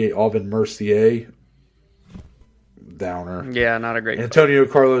 Olivier Aubin Mercier, downer. Yeah, not a great Antonio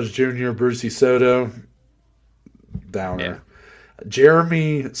Carlos Jr., Brucey Soto, downer. Yeah.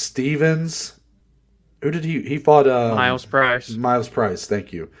 Jeremy Stevens. Who did he fought? Miles Price. Miles Price,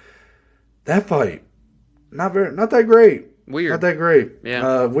 thank you. That fight, not that great. Weird. Not that great.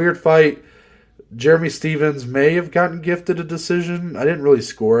 Yeah. Weird fight. Jeremy Stevens may have gotten gifted a decision. I didn't really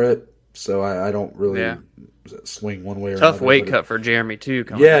score it, so I don't really swing one way or another. Tough weight cut for Jeremy too.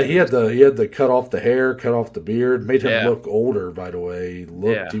 Yeah, he had to cut off the hair, cut off the beard, made him look older. By the way,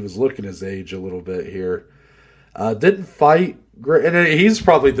 he was looking his age a little bit here. Didn't fight great, and he's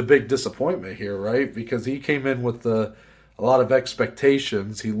probably the big disappointment here, right? Because he came in with a lot of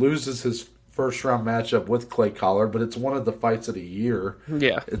expectations. He loses his first round matchup with Clay Collard, but it's one of the fights of the year.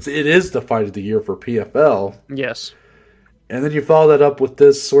 Yeah, it is the fight of the year for PFL. Yes, and then you follow that up with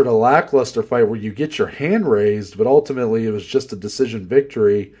this sort of lackluster fight where you get your hand raised, but ultimately it was just a decision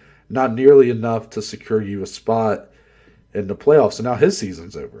victory, not nearly enough to secure you a spot in the playoffs, and now his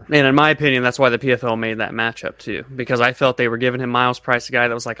season's over. And in my opinion, that's why the PFL made that matchup too, because I felt they were giving him Miles Price, a guy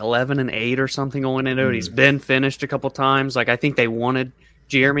that was like 11-8 or something going into it. He's been finished a couple times. Like, I think they wanted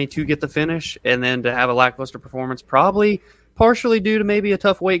Jeremy to get the finish and then to have a lackluster performance, probably partially due to maybe a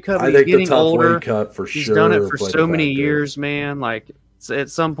tough weight cut. I think he's getting the tough older. Weight cut for he's sure. He's done it for so many years, man. Like, at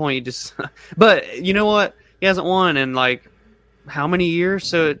some point, you just. But you know what? He hasn't won in like how many years?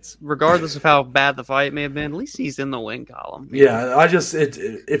 So it's regardless of how bad the fight may have been, at least he's in the win column. Yeah,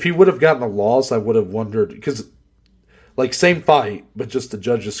 if he would have gotten a loss, I would have wondered, because like same fight, but just the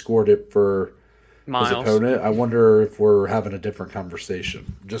judges scored it for Miles. His opponent. I wonder if we're having a different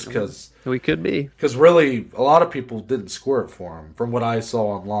conversation, just because we could be. Because really, a lot of people didn't score it for him, from what I saw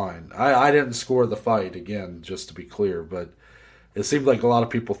online. I didn't score the fight, again, just to be clear, but it seemed like a lot of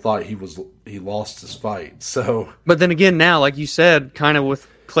people thought he lost his fight. So, but then again, now, like you said, kind of with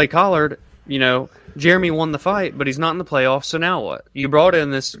Clay Collard, Jeremy won the fight, but he's not in the playoffs. So now what? You brought in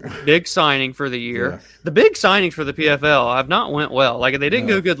this big signing for the year. Yeah. The big signings for the PFL have not went well. Like, they didn't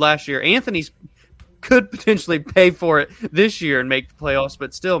go good last year. Anthony's could potentially pay for it this year and make the playoffs,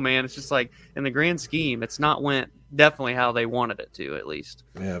 but still, man, it's just like, in the grand scheme, it's not went definitely how they wanted it to, at least.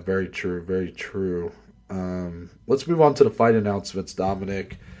 Yeah, very true, very true. Let's move on to the fight announcements,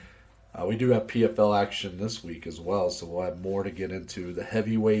 Dominic. We do have PFL action this week as well, so we'll have more to get into. The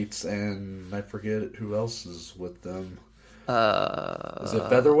heavyweights, and I forget who else is with them. Is it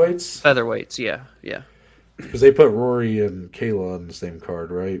featherweights? Featherweights, yeah. Because they put Rory and Kayla on the same card,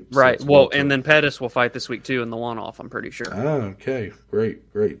 right? Right. So well, and then Pettis will fight this week too in the one-off, I'm pretty sure. Oh, okay.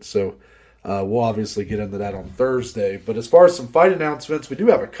 Great. So we'll obviously get into that on Thursday. But as far as some fight announcements, we do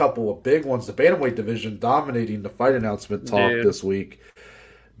have a couple of big ones. The Bantamweight division dominating the fight announcement talk this week.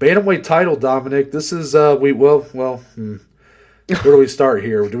 Bantamweight title, Dominic. This is, where do we start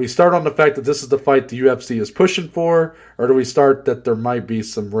here? Do we start on the fact that this is the fight the UFC is pushing for, or do we start that there might be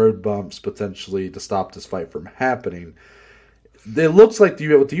some road bumps potentially to stop this fight from happening? It looks like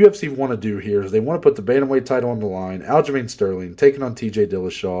what the UFC want to do here is they want to put the Bantamweight title on the line. Aljamain Sterling taking on TJ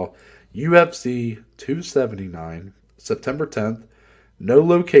Dillashaw. UFC 279, September 10th. No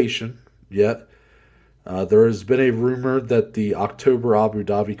location yet. There has been a rumor that the October Abu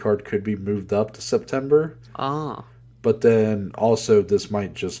Dhabi card could be moved up to September. But then also this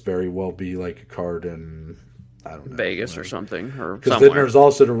might just very well be like a card in, I don't know, Vegas or something. Because then there's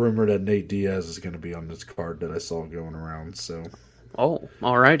also the rumor that Nate Diaz is going to be on this card that I saw going around. So. Oh,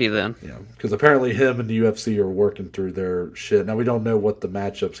 alrighty then. Yeah, because apparently him and the UFC are working through their shit. Now we don't know what the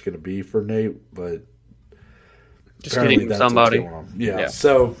matchup's going to be for Nate, but just getting somebody. Yeah.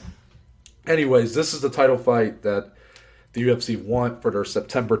 So, anyways, this is the title fight that the UFC want for their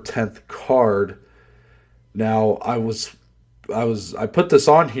September 10th card. Now, I put this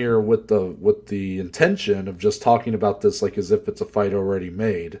on here with the intention of just talking about this like as if it's a fight already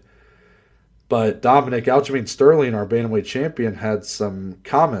made. But Dominic, Aljamain Sterling, our bantamweight champion, had some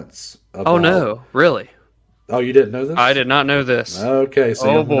comments about... Oh, no. Really? Oh, you didn't know this? I did not know this. Okay,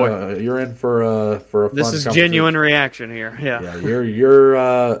 so you're in for a fun This is genuine reaction here. Yeah. Yeah,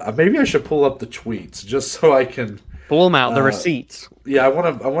 you're maybe I should pull up the tweets just so I can Pull them out. The receipts. Yeah, I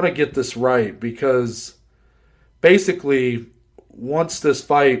want to get this right because basically, once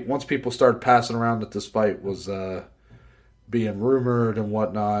people started passing around that this fight was being rumored and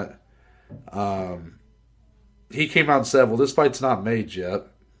whatnot, he came out and said, "Well, this fight's not made yet."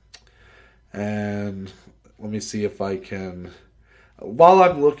 And let me see if I can. While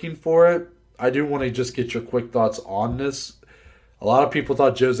I'm looking for it, I do want to just get your quick thoughts on this. A lot of people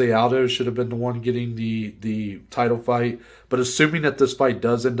thought Jose Aldo should have been the one getting the title fight. But assuming that this fight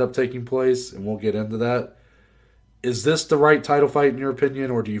does end up taking place, and we'll get into that, is this the right title fight in your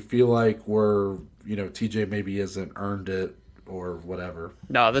opinion? Or do you feel like TJ maybe hasn't earned it or whatever?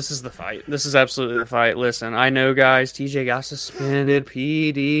 No, this is the fight. This is absolutely the fight. Listen, I know, guys, TJ got suspended,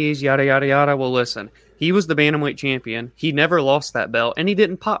 PEDs, yada, yada, yada. Well, listen, he was the bantamweight champion. He never lost that belt, and he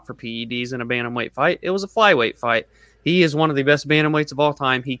didn't pop for PEDs in a bantamweight fight. It was a flyweight fight. He is one of the best bantamweights of all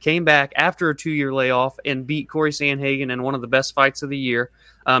time. He came back after a 2-year layoff and beat Corey Sandhagen in one of the best fights of the year.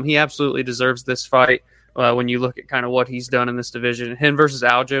 He absolutely deserves this fight when you look at kind of what he's done in this division. Him versus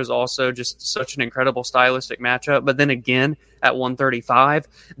Aljo is also just such an incredible stylistic matchup. But then again, at 135,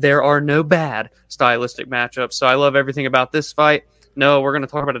 there are no bad stylistic matchups. So I love everything about this fight. No, we're going to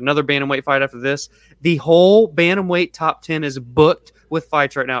talk about another bantamweight fight after this. The whole bantamweight top 10 is booked with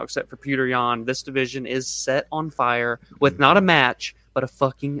fights right now, except for Petr Yan. This division is set on fire with not a match, but a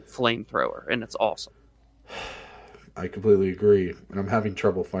fucking flamethrower, and it's awesome. I completely agree, and I'm having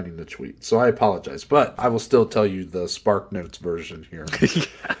trouble finding the tweet, so I apologize. But I will still tell you the Spark Notes version here.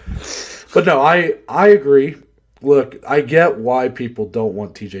 But no, I agree. Look, I get why people don't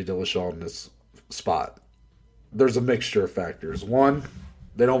want TJ Dillashaw in this spot. There's a mixture of factors. One,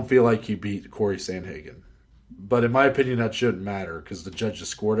 they don't feel like he beat Corey Sandhagen. But in my opinion, that shouldn't matter because the judges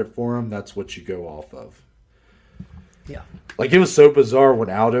scored it for him. That's what you go off of. Yeah. Like, it was so bizarre when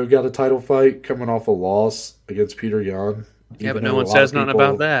Aldo got a title fight coming off a loss against Petr Yan. Yeah, but no one says nothing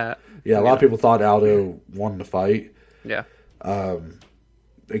about that. Yeah, a lot of people thought Aldo won the fight. Yeah.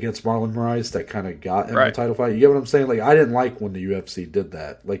 Against Marlon Moraes, that kind of got him the title fight. You get what I'm saying? Like, I didn't like when the UFC did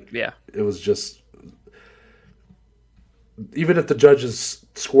that. Like, yeah. It was just... Even if the judges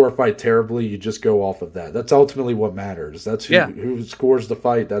score a fight terribly, you just go off of that. That's ultimately what matters. That's who scores the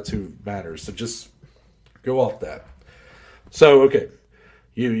fight. That's who matters. So just go off that. So, okay.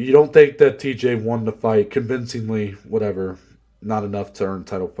 You don't think that TJ won the fight convincingly, whatever, not enough to earn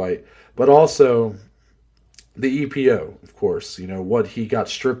title fight. But also, the EPO, of course, what he got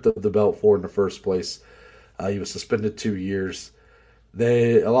stripped of the belt for in the first place. He was suspended 2 years.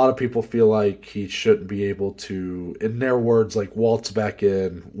 A lot of people feel like he shouldn't be able to, in their words, like waltz back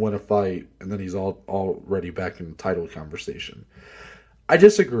in, win a fight, and then he's already back in the title conversation. I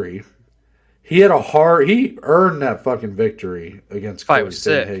disagree. He earned that fucking victory against Corey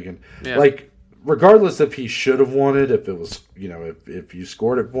Sandhagen. Yeah. Like, regardless if he should have won it, if it was, if you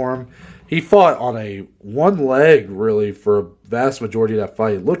scored it for him, he fought on a one leg really for a vast majority of that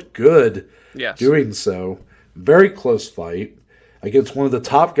fight. Looked good doing so. Very close fight against one of the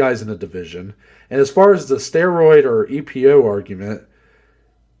top guys in the division. And as far as the steroid or EPO argument,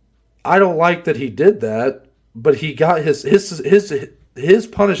 I don't like that he did that, but he got his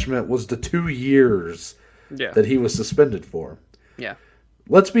punishment was the 2 years that he was suspended for. Yeah.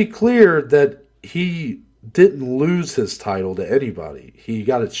 Let's be clear that he didn't lose his title to anybody. He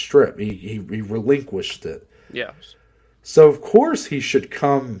got it stripped. He relinquished it. Yeah. So of course he should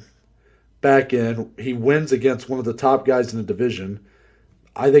come back in. He wins against one of the top guys in the division.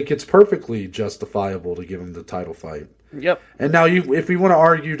 I think it's perfectly justifiable to give him the title fight. Yep. And now, if we want to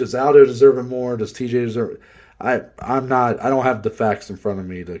argue, does Aldo deserve it more? Does TJ deserve it? I don't have the facts in front of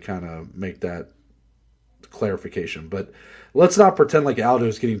me to kind of make that clarification. But let's not pretend like Aldo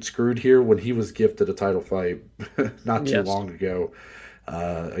is getting screwed here when he was gifted a title fight not too long ago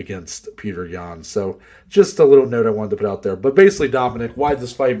against Petr Yan. So just a little note I wanted to put out there. But basically, Dominic, why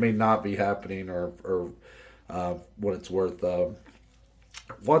this fight may not be happening or what it's worth.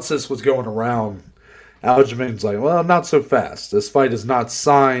 Once this was going around, Aljamain's like, well, not so fast. This fight is not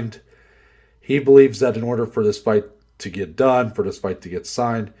signed. He believes that in order for this fight to get done, for this fight to get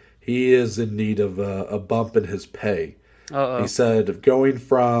signed, he is in need of a bump in his pay. Uh-oh. He said going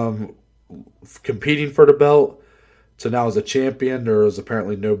from competing for the belt to now as a champion, there is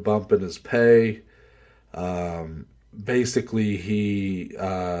apparently no bump in his pay. Basically, he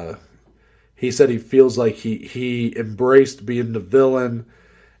said he feels like he embraced being the villain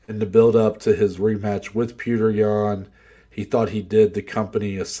in the build-up to his rematch with Petr Yan. He thought he did the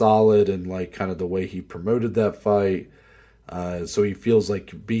company a solid and like kind of the way he promoted that fight. So he feels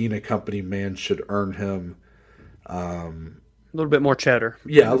like being a company man should earn him a little bit more cheddar.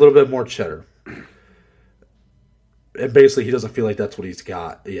 Yeah, a little bit more cheddar. and basically he doesn't feel like that's what he's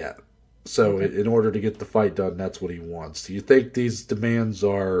got yet. So in order to get the fight done, that's what he wants. Do you think these demands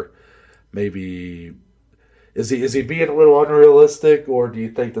are maybe? Is he being a little unrealistic, or do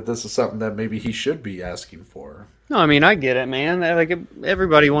you think that this is something that maybe he should be asking for? No, I mean I get it, man. Like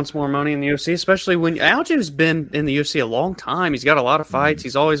everybody wants more money in the UFC, especially when Aljo's been in the UFC a long time. He's got a lot of fights.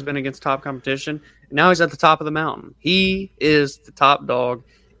 He's always been against top competition. And now he's at the top of the mountain. He is the top dog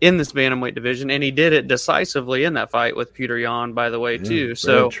in this bantamweight division, and he did it decisively in that fight with Peter Yan, by the way, too.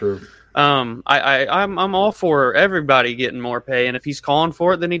 So, true. I'm all for everybody getting more pay, and if he's calling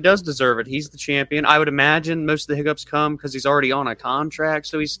for it, then he does deserve it. He's the champion. I would imagine most of the hiccups come because he's already on a contract,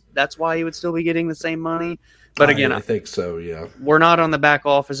 so that's why he would still be getting the same money. But again, I think so. Yeah, we're not on the back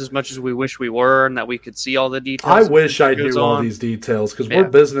office as much as we wish we were, and that we could see all the details. I wish I knew all these details because we're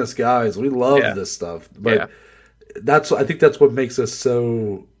business guys. We love this stuff, but I think that's what makes us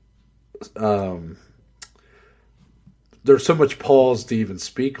so. There's so much pause to even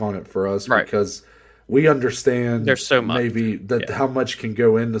speak on it for us because we understand there's so much maybe that how much can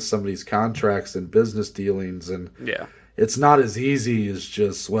go into some of these contracts and business dealings, and it's not as easy as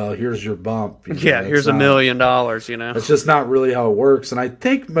just here's your bump. Here's $1 million. It's just not really how it works, and I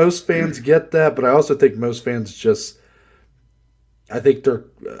think most fans get that, but I also think most fans just. I think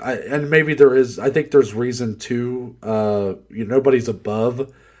maybe there is. I think there's reason to. Nobody's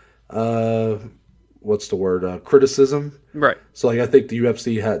above. What's the word? Criticism. Right. So, I think the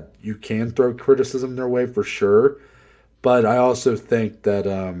UFC you can throw criticism their way for sure, but I also think that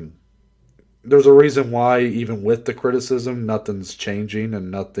there's a reason why, even with the criticism, nothing's changing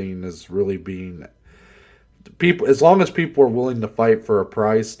and nothing is really being. People, as long as people are willing to fight for a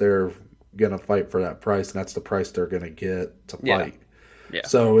price, they're gonna fight for that price, and that's the price they're gonna get to fight. Yeah.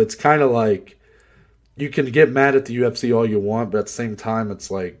 So it's kind of like you can get mad at the UFC all you want, but at the same time, it's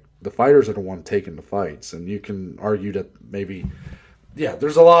like. The fighters are the one taking the fights, and you can argue that maybe,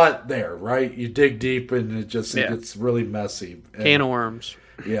 there's a lot there, right? You dig deep, and it gets really messy. Can of worms.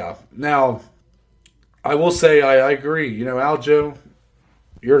 Yeah. Now, I will say I agree. Aljo,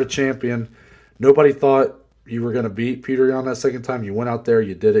 you're the champion. Nobody thought you were going to beat Peter Yan that second time. You went out there,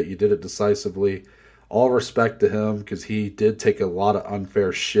 you did it. You did it decisively. All respect to him because he did take a lot of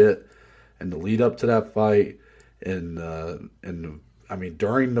unfair shit in the lead up to that fight, and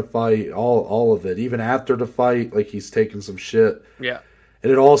during the fight, all of it, even after the fight, like he's taking some shit. Yeah. And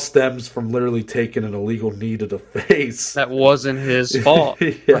it all stems from literally taking an illegal knee to the face. That wasn't his fault.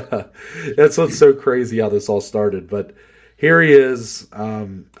 Yeah. That's what's so crazy how this all started. But here he is.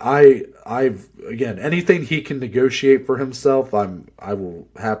 Again, anything he can negotiate for himself, I will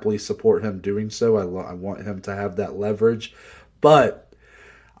happily support him doing so. I want him to have that leverage. But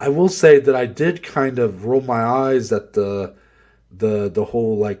I will say that I did kind of roll my eyes at the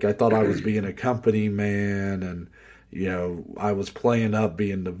whole, I thought I was being a company man, and I was playing up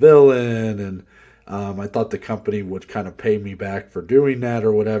being the villain, and I thought the company would kind of pay me back for doing that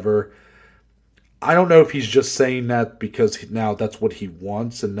or whatever. I don't know if he's just saying that because now that's what he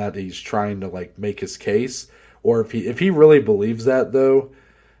wants and that he's trying to make his case, or if he really believes that though.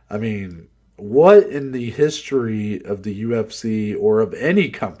 I mean, what in the history of the UFC or of any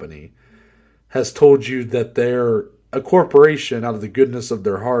company has told you that a corporation, out of the goodness of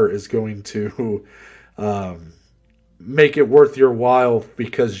their heart, is going to make it worth your while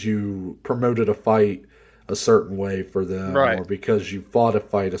because you promoted a fight a certain way for them, or because you fought a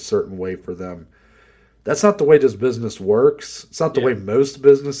fight a certain way for them? That's not the way this business works. It's not the way most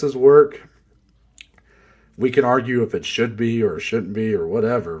businesses work. We can argue if it should be or shouldn't be or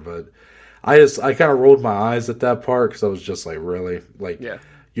whatever, but I kind of rolled my eyes at that part because I was just really?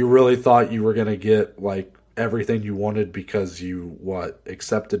 You really thought you were going to get everything you wanted because you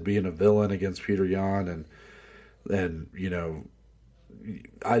accepted being a villain against Peter Yan, and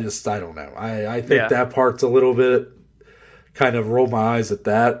I don't know. I think that part's a little bit kind of roll my eyes at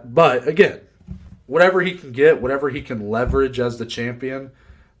that. But again, whatever he can get, whatever he can leverage as the champion,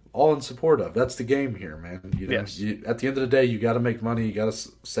 all in support of. That's the game here, man. At the end of the day, you got to make money. You got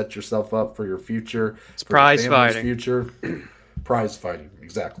to set yourself up for your future. It's prize fighting. Future. Prize fighting,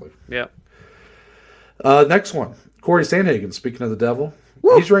 exactly. Yeah. Next one, Corey Sandhagen. Speaking of the devil,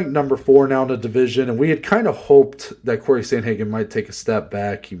 he's ranked number 4 now in the division, and we had kind of hoped that Corey Sandhagen might take a step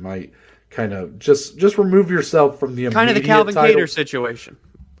back. He might kind of just remove yourself from the kind of the Calvin Kattar situation.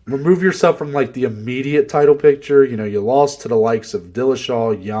 Remove yourself from the immediate title picture. You lost to the likes of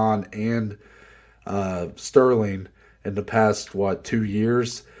Dillashaw, Yan, and Sterling in the past 2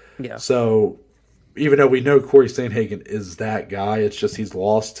 years. Yeah. So even though we know Corey Sandhagen is that guy, it's just he's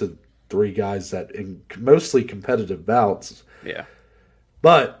lost to 3 guys that in mostly competitive bouts. Yeah.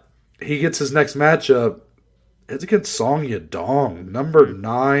 But he gets his next matchup, It's against Song Yadong, number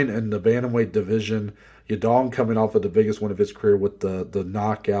 9 in the bantamweight division. Yadong coming off of the biggest win of his career with the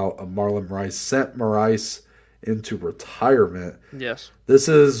knockout of Marlon Moraes, sent Moraes into retirement. Yes. This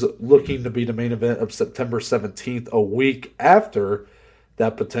is looking to be the main event of September 17th, a week after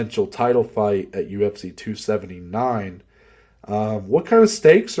that potential title fight at UFC 279. What kind of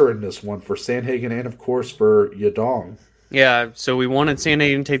stakes are in this one for Sandhagen and, of course, for Yadong? Yeah, so we wanted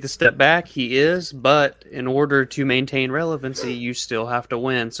Sandhagen to take the step back. He is, but in order to maintain relevancy, you still have to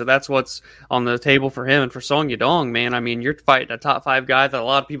win. So that's what's on the table for him. And for Song Yadong, man, I mean, you're fighting a top 5 guy that a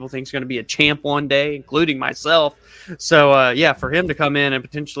lot of people think is going to be a champ one day, including myself. So, yeah, for him to come in and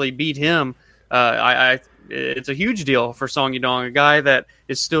potentially beat him, it's a huge deal for Song Yadong, a guy that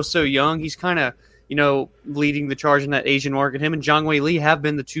is still so young. He's kind of, leading the charge in that Asian market. Him and Zhang Wei Li have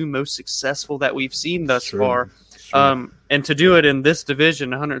been the 2 most successful that we've seen thus far. And to do it in this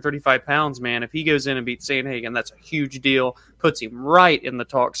division, 135 pounds, man, if he goes in and beats Sandhagen, that's a huge deal. Puts him right in the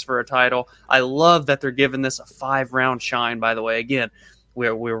talks for a title. I love that they're giving this a 5-round shine, by the way. Again,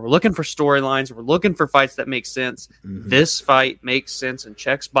 we're looking for storylines. We're looking for fights that make sense. Mm-hmm. This fight makes sense and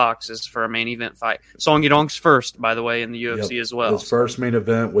checks boxes for a main event fight. Song Yadong's first, by the way, in the UFC as well. His first main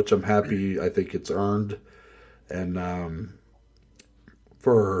event, which I'm happy. I think it's earned. And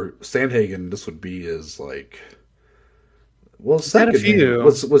for Sandhagen, this would be his, second few.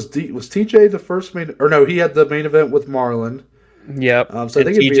 Was TJ the first main? Or no, he had the main event with Marlon. Yep. So I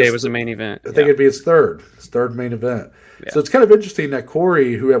think TJ was the main event. I think it'd be his third main event. Yeah. So it's kind of interesting that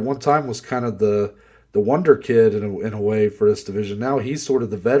Corey, who at one time was kind of the wonder kid in a way for this division, now he's sort of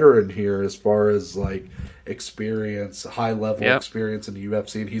the veteran here as far as experience, high level experience in the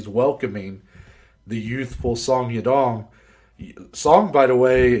UFC, and he's welcoming the youthful Song Yadong. Song, by the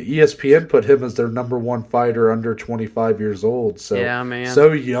way, ESPN put him as their number 1 fighter under 25 years old. So, yeah, man.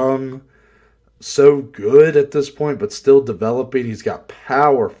 So young, so good at this point, but still developing. He's got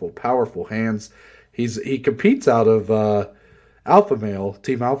powerful hands. He competes out of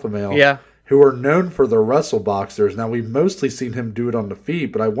Team Alpha Male, who are known for their wrestle boxers. Now, we've mostly seen him do it on the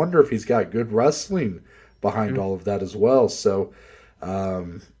feet, but I wonder if he's got good wrestling behind all of that as well. So,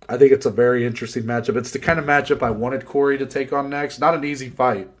 I think it's a very interesting matchup. It's the kind of matchup I wanted Corey to take on next. Not an easy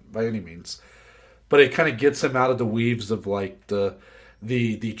fight by any means, but it kind of gets him out of the weaves of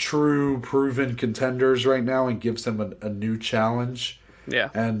the true proven contenders right now and gives him a new challenge. Yeah,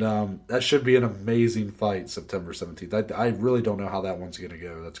 and that should be an amazing fight, September 17th. I really don't know how that one's going to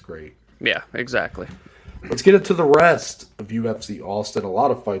go. That's great. Yeah, exactly. Let's get into the rest of UFC Austin. A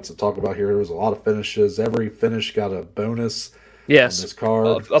lot of fights to talk about here. There was a lot of finishes. Every finish got a bonus. Yes. On this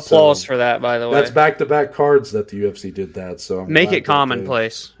card. Applause for that, by the way. That's back-to-back cards that the UFC did that. So make it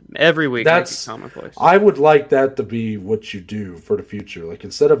commonplace. Every week, make it commonplace. I would like that to be what you do for the future.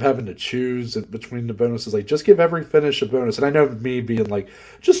 Instead of having to choose between the bonuses, just give every finish a bonus. And I know me being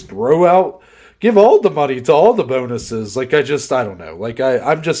just give all the money to all the bonuses. I don't know.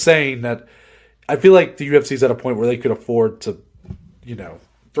 I'm just saying that I feel like the UFC's at a point where they could afford to,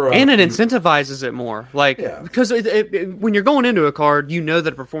 and it incentivizes it more, because when you're going into a card, that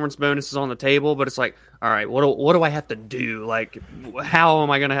a performance bonus is on the table, but it's all right, what do I have to do? How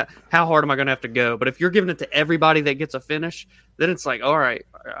hard am I gonna have to go? But if you're giving it to everybody that gets a finish, then it's all right,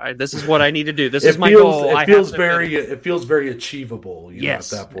 this is what I need to do. This is my goal. It feels very achievable.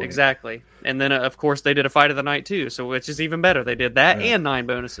 Yes, at that point. Exactly. And then of course they did a fight of the night too, so which is even better. They did that and 9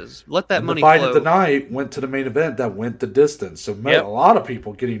 bonuses. Let that money flow. The fight of the night went to the main event that went the distance. So a lot of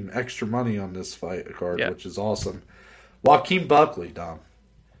people getting extra money on this fight card, which is awesome. Joaquin Buckley, Dom,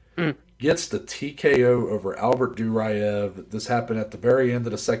 gets the TKO over Albert Duraev. This happened at the very end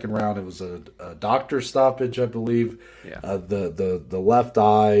of the second round. It was a doctor stoppage, I believe. Yeah. The left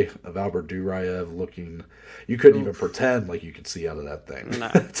eye of Albert Duraev looking. You couldn't even pretend you could see out of that thing.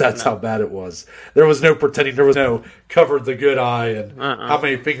 That's how bad it was. There was no pretending. There was no covered the good eye and how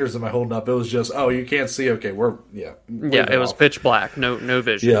many fingers am I holding up? It was just, you can't see. Okay, it was pitch black. No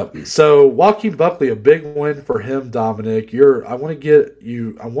vision. Yeah. So Joaquin Buckley, a big win for him, Dominic. I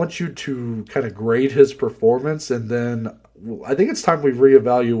want you to kind of grade his performance, and then I think it's time we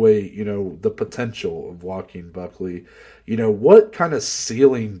reevaluate, the potential of Joaquin Buckley. What kind of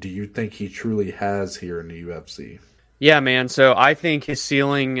ceiling do you think he truly has here in the UFC? Yeah, man. So I think his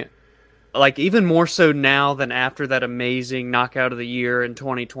ceiling, even more so now than after that amazing knockout of the year in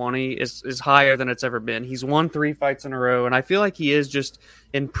 2020, is higher than it's ever been. He's won 3 fights in a row, and I feel like he is just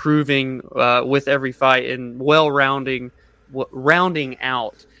improving with every fight and rounding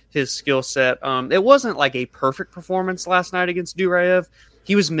out his skill set. It wasn't a perfect performance last night against Duraev.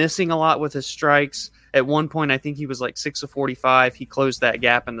 He was missing a lot with his strikes. At one point, I think he was like 6 of 45. He closed that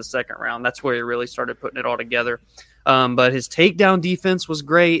gap in the second round. That's where he really started putting it all together. But his takedown defense was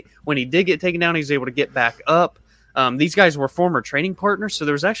great. When he did get taken down, he was able to get back up. These guys were former training partners, so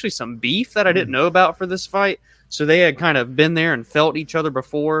there was actually some beef that I didn't know about for this fight. So they had kind of been there and felt each other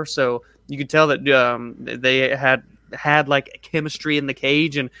before. So you could tell that they had like chemistry in the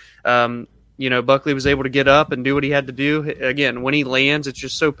cage, and Buckley was able to get up and do what he had to do. Again, when he lands, it's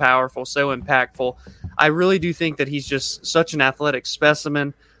just so powerful, so impactful. I really do think that he's just such an athletic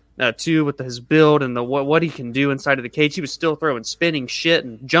specimen, too, with his build and what he can do inside of the cage. He was still throwing spinning shit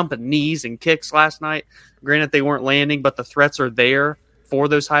and jumping knees and kicks last night. Granted, they weren't landing, but the threats are there for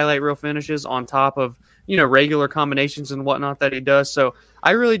those highlight reel finishes on top of regular combinations and whatnot that he does. So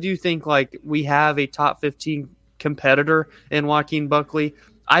I really do think like we have a top 15 competitor in Joaquin Buckley.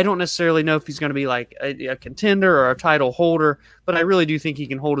 I don't necessarily know if he's going to be like a contender or a title holder, but I really do think he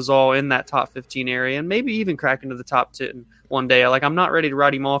can hold us all in that top 15 area and maybe even crack into the top 10 one day. I'm not ready to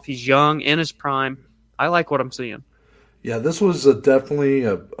write him off. He's young, in his prime. I like what I'm seeing. Yeah, this was definitely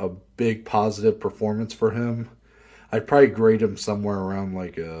a big positive performance for him. I'd probably grade him somewhere around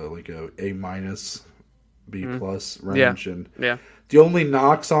like a A-, B+ range. Yeah. The only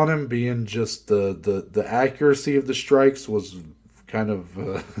knocks on him being just the accuracy of the strikes was kind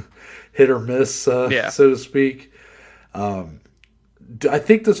of hit or miss, so to speak. I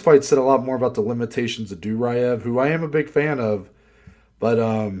think this fight said a lot more about the limitations of Duraev, who I am a big fan of, but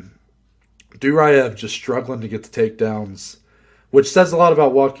Duraev just struggling to get the takedowns, which says a lot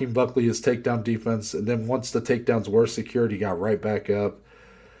about Joaquin Buckley, his takedown defense, and then once the takedowns were secured, he got right back up.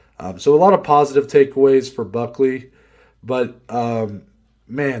 So a lot of positive takeaways for Buckley, but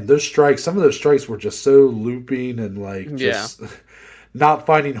man, those strikes, some of those strikes were just so looping and just not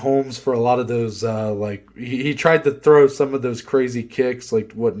finding homes for a lot of those. He tried to throw some of those crazy kicks,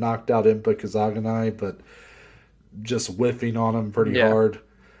 like what knocked out Impa Kazaganai, but just whiffing on him pretty hard.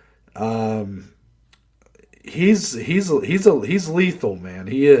 He's lethal, man.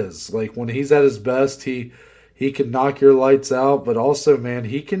 He is. Like when he's at his best, he can knock your lights out, but also, man,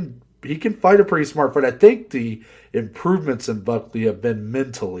 he can fight a pretty smart fight. I think the improvements in Buckley have been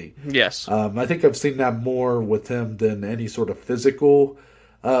mentally. Yes. I think I've seen that more with him than any sort of physical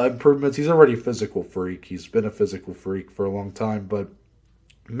improvements. He's already a physical freak. He's been a physical freak for a long time, but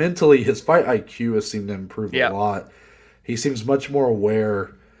mentally, his fight IQ has seemed to improve a lot. He seems much more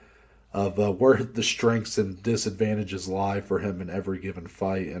aware of where the strengths and disadvantages lie for him in every given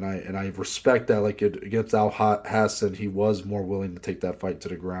fight, and I respect that. Like against Al Hassan, he was more willing to take that fight to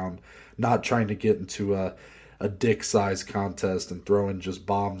the ground, not trying to get into a dick-sized contest and throwing just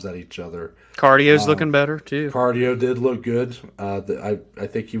bombs at each other. Cardio's looking better too. Cardio did look good. I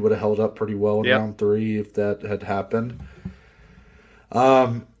think he would have held up pretty well in round 3 if that had happened.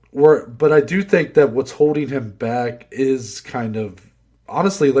 But I do think that what's holding him back is kind of,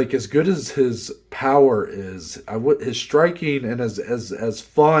 honestly, like as good as his power is, his striking and as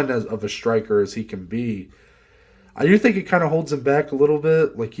fun of a striker as he can be, I do think it kind of holds him back a little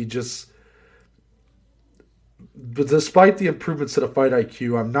bit. Like but despite the improvements to the fight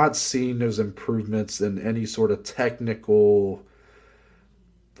IQ, I'm not seeing those improvements in any sort of technical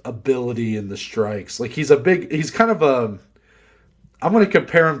ability in the strikes. Like he's kind of I'm going to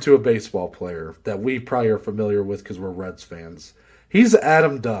compare him to a baseball player that we probably are familiar with because we're Reds fans. He's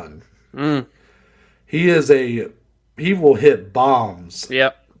Adam Dunn. He will hit bombs.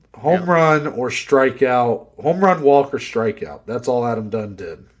 Yep. Home run or strikeout. Home run, walk, or strikeout. That's all Adam Dunn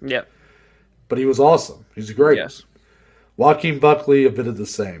did. Yep. But he was awesome. He's great. Yes. Joaquin Buckley, a bit of the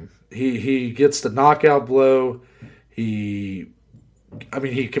same. He gets the knockout blow. He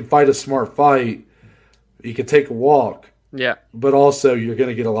can fight a smart fight. He can take a walk. Yeah. But also, you're going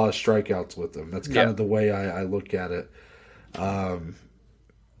to get a lot of strikeouts with him. That's kind of the way I look at it.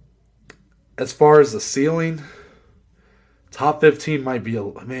 As far as the ceiling, top 15 might be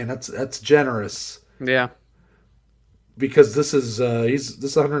that's generous. Yeah. Because this is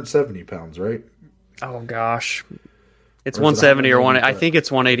 170 pounds, right? Oh gosh, it's 170 or 1. I think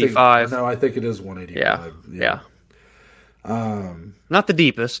it's 185. I think it is 185. Yeah. Not the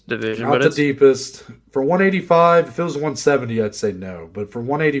deepest division, not but the deepest. For 185, if it was 170, I'd say no. But for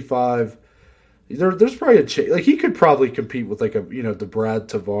 185, there's probably a chance. Like he could probably compete with like the Brad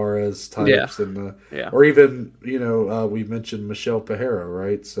Tavares types or even we mentioned Michelle Pereira,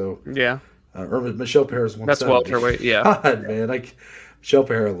 right? So or Michelle Pereira's 170. That's welterweight. Yeah. God, man, Michelle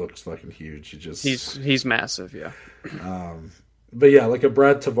Pereira looks fucking huge. He's massive. Yeah. But yeah, like a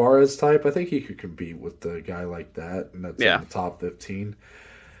Brad Tavares type, I think he could compete with a guy like that, and that's in the top 15.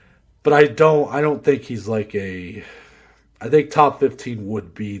 But I don't think he's like I think top 15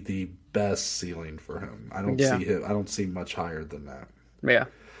 would be the best ceiling for him. I don't Yeah. see him. I don't see much higher than that. Yeah.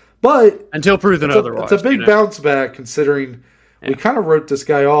 But Until proven otherwise. It's a big bounce back considering we kind of wrote this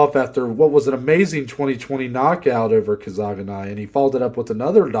guy off after what was an amazing 2020 knockout over Kazaganai, and he followed it up with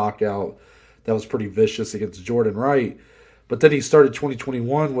another knockout that was pretty vicious against Jordan Wright. But then he started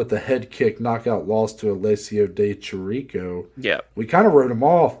 2021 with a head kick knockout loss to Alessio De Chirico. Yeah. We kind of wrote him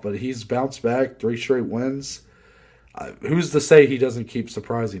off, but he's bounced back, 3 straight wins. Who's to say he doesn't keep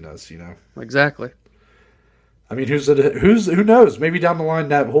surprising us, you know? Exactly. I mean, who knows? Maybe down the line,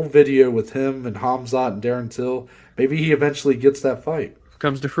 that whole video with him and Hamzat and Darren Till, maybe he eventually gets that fight.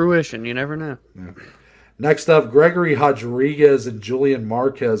 Comes to fruition. You never know. Yeah. Next up, Gregory Rodriguez and Julian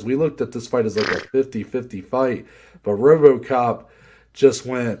Marquez. We looked at this fight as like a 50-50 fight, but RoboCop just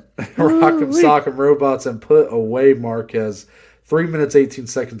went rock'em sock'em robots and put away Marquez. 3 minutes, 18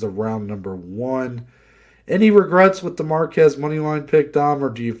 seconds of round number 1. Any regrets with the Marquez moneyline pick, Dom, or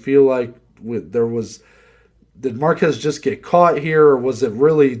do you feel like did Marquez just get caught here, or was it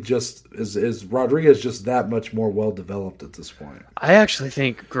really just is Rodriguez just that much more well developed at this point? I actually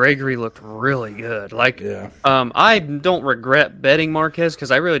think Gregory looked really good. Yeah. I don't regret betting Marquez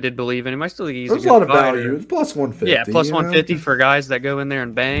because I really did believe in him. I still think he's There's a good lot of fighter. value. It's plus 150. Yeah, plus 150 for guys that go in there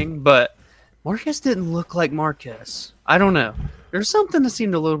and bang. But Marquez didn't look like Marquez. I don't know. There's something that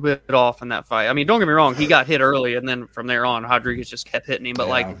seemed a little bit off in that fight. I mean, don't get me wrong. He got hit early, and then from there on, Rodriguez just kept hitting him.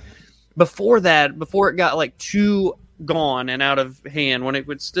 But, before it got, too gone and out of hand, when it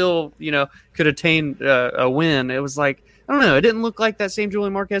would still, could attain a win, it was like, I don't know. It didn't look like that same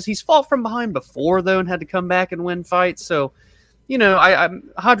Julian Marquez. He's fought from behind before, though, and had to come back and win fights. So,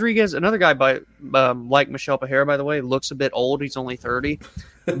 Rodriguez, another guy like Michel Pereira, by the way, looks a bit old. He's only 30.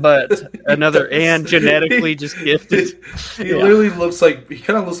 But and genetically just gifted. He literally he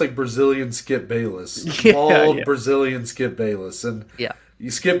kind of looks like Brazilian Skip Bayless. Bald Brazilian Skip Bayless. And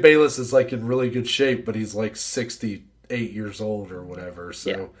Skip Bayless is in really good shape, but he's 68 years old or whatever.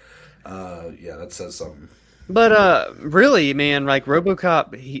 So, that says something. But really, man,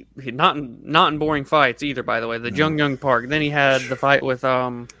 RoboCop, he not in boring fights either. By the way, the Jung Park. Then he had the fight with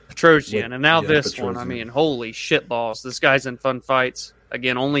Petrosian, and now this one. I mean, holy shit balls! This guy's in fun fights.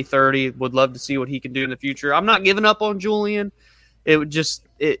 Again, only 30. Would love to see what he can do in the future. I'm not giving up on Julian.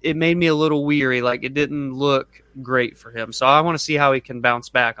 It made me a little weary. It didn't look great for him. So I want to see how he can bounce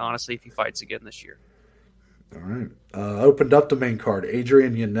back, honestly, if he fights again this year. All right. Opened up the main card.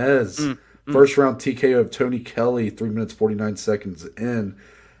 Adrian Yanez. First round TKO of Tony Kelly, 3 minutes, 49 seconds in.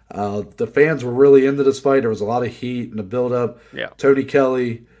 The fans were really into this fight. There was a lot of heat in the build-up. Yeah. Tony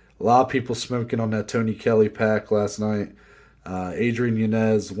Kelly, a lot of people smoking on that Tony Kelly pack last night. Adrian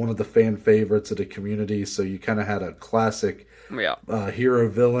Yanez, one of the fan favorites of the community, so you kind of had a classic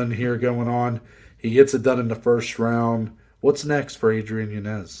hero-villain here going on. He gets it done in the first round. What's next for Adrian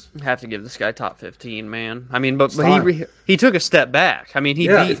Yanez? I have to give this guy top 15, man. I mean, but he took a step back. I mean, he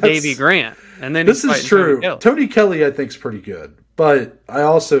beat Davey Grant, and then this is true. Tony Kelly, I think, is pretty good, but I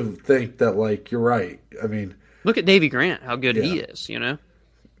also think that you're right. I mean, look at Davey Grant, how good he is.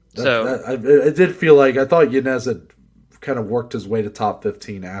 It did feel like I thought Yanez had kind of worked his way to top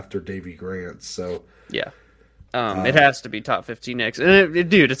 15 after Davey Grant. So it has to be top 15 next. And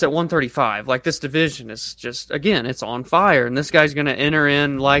dude, it's at 135. This division is just, again, it's on fire. And this guy's going to enter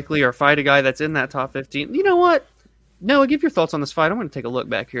in likely or fight a guy that's in that top 15. You know what? Noah, give your thoughts on this fight. I'm going to take a look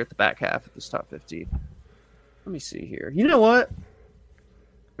back here at the back half of this top 15. Let me see here. You know what?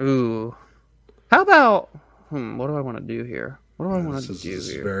 Ooh. How about, what do I want to do here? What do I want to do here? This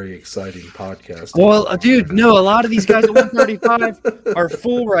is a very exciting podcast. Well, dude, no, a lot of these guys at 135 are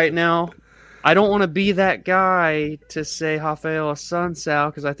full right now. I don't want to be that guy to say Rafael Assunção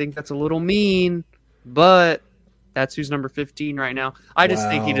because I think that's a little mean, but that's who's number 15 right now. I just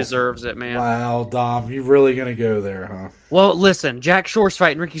think he deserves it, man. Wow, Dom, you really going to go there, huh? Well, listen, Jack Shore's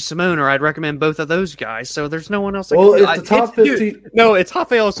fighting Ricky Simone, or I'd recommend both of those guys, so there's no one else. It's the top 15. No, it's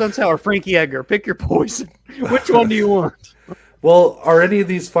Rafael Assunção or Frankie Edgar. Pick your poison. Which one do you want? Well, are any of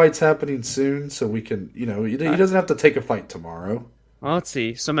these fights happening soon so we can, he doesn't have to take a fight tomorrow. Well, let's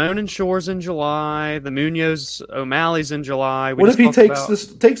see. Simone and Shore's in July. The Munoz O'Malley's in July. What if he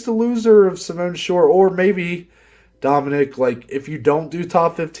takes the loser of Simone Shore, or maybe Dominic? If you don't do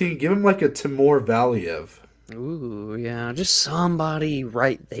top 15, give him a Timur Valiev. Ooh, yeah, just somebody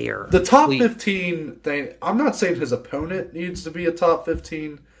right there. The top 15 thing. I'm not saying his opponent needs to be a top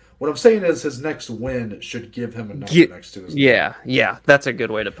 15. What I'm saying is his next win should give him a number next to his name. Yeah, that's a good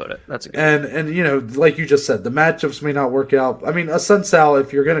way to put it. That's a good and like you just said, the matchups may not work out. I mean, Assunção,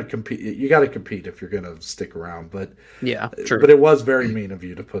 if you're going to compete, you got to compete if you're going to stick around. But yeah, true. But it was very mean of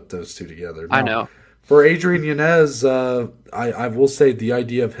you to put those two together. Now, I know. For Adrian Yanez, I will say the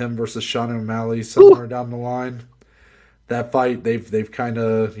idea of him versus Sean O'Malley somewhere down the line, that fight they've kind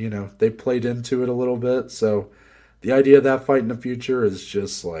of they played into it a little bit. So the idea of that fight in the future is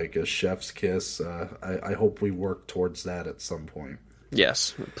just like a chef's kiss. I hope we work towards that at some point.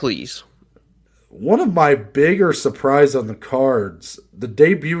 Yes, please. One of my bigger surprise on the cards, the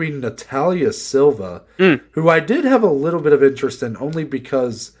debuting Natalia Silva, who I did have a little bit of interest in only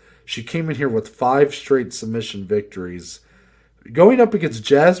because she came in here with 5 straight submission victories, going up against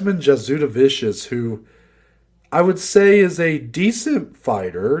Jasmine Jasudavicius, who I would say is a decent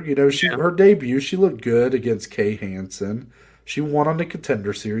fighter. Her debut, she looked good against Kay Hansen. She won on the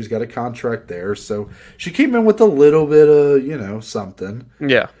Contender Series, got a contract there, so she came in with a little bit of, something.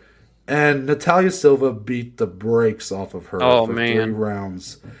 Yeah. And Natalia Silva beat the brakes off of her for 3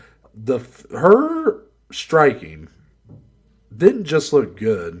 rounds. Her striking didn't just look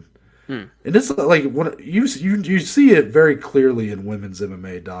good. And it's like when you see it very clearly in women's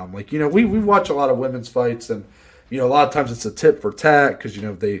MMA, Dom. Like, we watch a lot of women's fights, and a lot of times it's a tit for tat because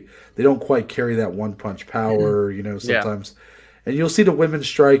they don't quite carry that one punch power. Sometimes, and you'll see the women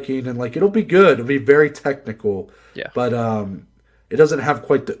striking, and like it'll be good. It'll be very technical. Yeah. But it doesn't have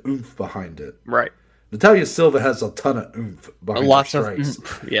quite the oomph behind it. Right. Natalia Silva has a ton of oomph behind her strikes.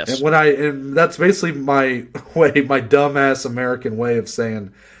 Yes. And that's basically my dumbass American way of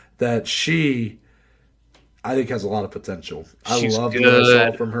saying that I think has a lot of potential. She's I love good. what I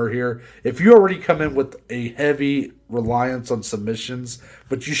saw from her here. If you already come in with a heavy reliance on submissions,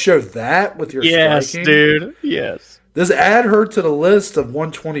 but you show that with your yes, striking. Dude. Yes. Just add her to the list of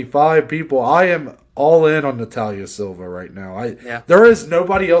 125 people. I am all in on Natalia Silva right now. There is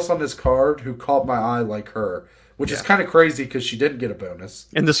nobody else on this card who caught my eye like her, which is kind of crazy because she didn't get a bonus.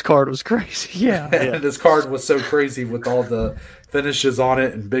 And this card was crazy. Yeah. And this card was so crazy with all the finishes on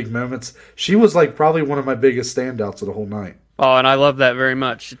it and big moments. She was like probably one of my biggest standouts of the whole night. Oh, and I love that very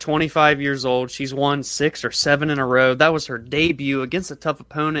much. 25 years old. She's won 6 or 7 in a row. That was her debut against a tough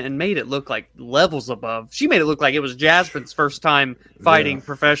opponent and made it look like levels above. She made it look like it was Jasmine's first time fighting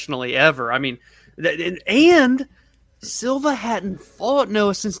professionally ever. I mean, and Silva hadn't fought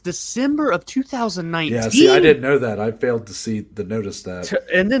Noah since December of 2019. Yeah, see, I didn't know that. I failed to notice that.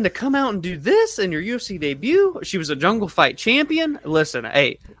 And then to come out and do this in your UFC debut, she was a Jungle Fight champion. Listen,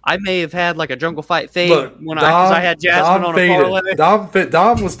 hey, I may have had like a Jungle Fight fade because I had Jasmine on a parlay.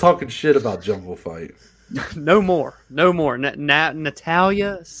 Dom was talking shit about Jungle Fight. No more.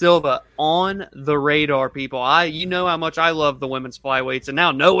 Natalia Silva on the radar, people. You know how much I love the women's flyweights, and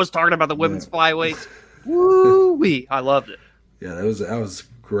now Noah's talking about the women's flyweights. Woo-wee. I loved it. Yeah, that was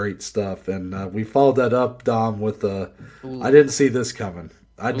great stuff. And we followed that up, Dom, with I didn't see this coming.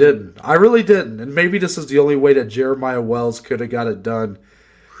 I didn't. I really didn't. And maybe this is the only way that Jeremiah Wells could have got it done.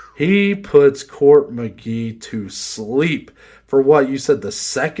 He puts Court McGee to sleep for what you said, the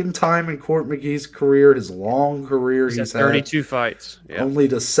second time in Court McGee's career, his long career. He's had 32 fights. Yeah. Only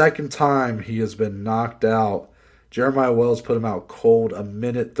the second time he has been knocked out. Jeremiah Wells put him out cold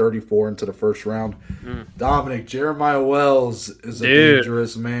 1:34 into the first round. Dominic, Jeremiah Wells is a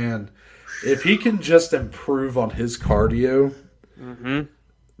dangerous man. If he can just improve on his cardio,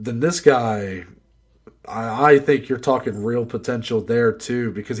 then this guy, I think you're talking real potential there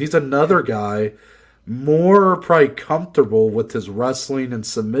too, because he's another guy more probably comfortable with his wrestling and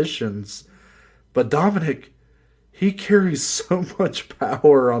submissions. But Dominic, he carries so much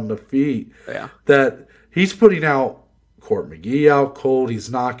power on the feet that he's putting out Court McGee out cold.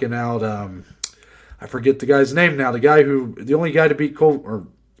 He's knocking out, I forget the guy's name now. The only guy to beat Colt, or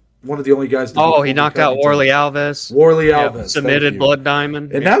one of the only guys to beat Colby he knocked out Warley Alves. Alves. Submitted Blood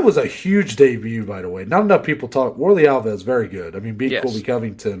Diamond. And that was a huge debut, by the way. Not enough people talk. Warley Alves, very good. I mean, beat Colby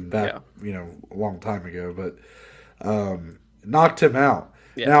Covington back, a long time ago, but knocked him out.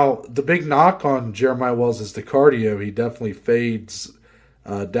 Yeah. Now, the big knock on Jeremiah Wells is the cardio. He definitely fades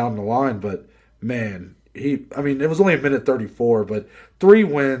down the line, but man, it was only 1:34, but 3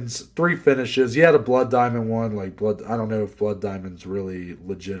 wins, 3 finishes. He had a Blood Diamond one. I don't know if Blood Diamond's really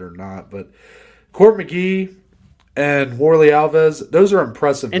legit or not, but Court McGee and Warley Alves, those are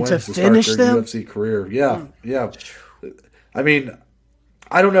impressive wins to start their UFC career. Yeah. I mean,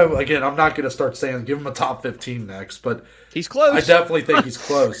 I don't know. Again, I'm not going to start saying give him a top 15 next, but he's close. I definitely think he's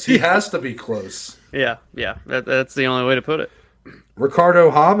close. He has to be close. Yeah. That's the only way to put it. Ricardo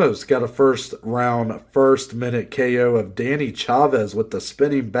Ramos got a first minute KO of Danny Chavez with the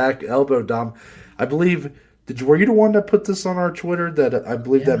spinning back elbow, Dom. I believe Were you the one that put this on our Twitter? That I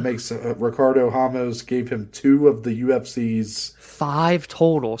believe that makes Ricardo Ramos gave him 2 of the UFC's 5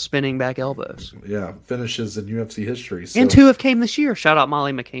 total spinning back elbows. Yeah, finishes in UFC history. So. And 2 have came this year. Shout out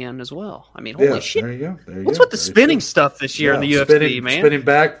Molly McCann as well. I mean, holy shit! There you go. What's with the spinning stuff this year in the UFC, man? Spinning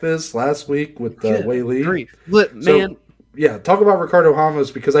back fist last week with Wei Li. Man. Yeah, talk about Ricardo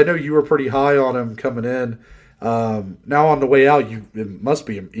Ramos because I know you were pretty high on him coming in. Now on the way out, it must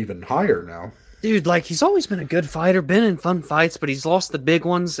be even higher now. Dude, like, he's always been a good fighter, been in fun fights, but he's lost the big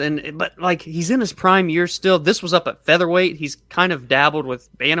ones. But like, he's in his prime years still. This was up at featherweight. He's kind of dabbled with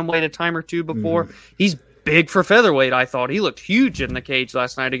bantamweight a time or two before. He's big for featherweight, I thought. He looked huge in the cage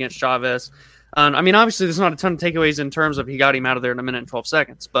last night against Chavez. I mean, obviously, there's not a ton of takeaways in terms of he got him out of there in a minute and 12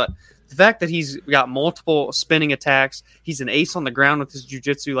 seconds. But the fact that he's got multiple spinning attacks, he's an ace on the ground with his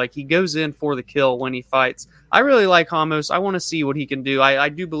jiu-jitsu. Like, he goes in for the kill when he fights. I really like Ramos. I want to see what he can do. I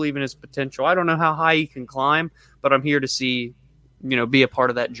do believe in his potential. I don't know how high he can climb, but I'm here to see, be a part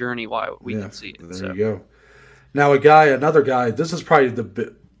of that journey while we can see it. There you go. Now, another guy, this is probably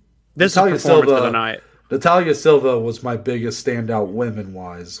this is performance of the night. Natalia Silva was my biggest standout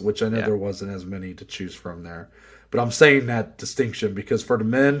women-wise, which I know there wasn't as many to choose from there. But I'm saying that distinction because for the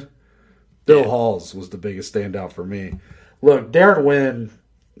men, Phil Hawes was the biggest standout for me. Look, Darren Wynn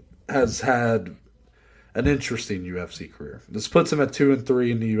has had an interesting UFC career. This puts him at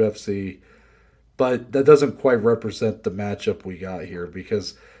 2-3 in the UFC, but that doesn't quite represent the matchup we got here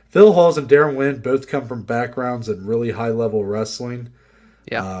because Phil Hawes and Darren Wynn both come from backgrounds in really high-level wrestling.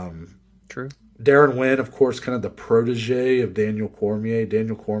 Yeah, true. Darren Wynn, of course, kind of the protege of Daniel Cormier.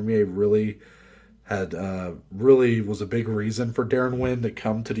 Daniel Cormier really was a big reason for Darren Wynn to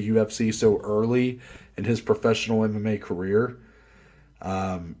come to the UFC so early in his professional MMA career.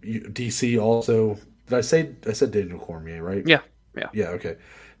 DC also, I said Daniel Cormier, right? Yeah. Okay.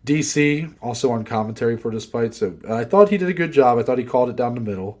 DC also on commentary for this fight, so I thought he did a good job. I thought he called it down the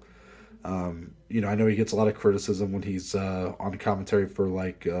middle. I know he gets a lot of criticism when he's on commentary for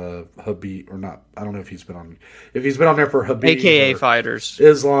like Habib or not. I don't know if he's been on there for Habib, AKA fighters,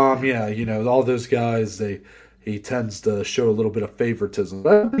 Islam. Yeah, all those guys. He tends to show a little bit of favoritism.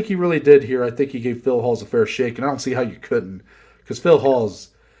 But I don't think he really did here. I think he gave Phil Hawes a fair shake, and I don't see how you couldn't because Phil Hawes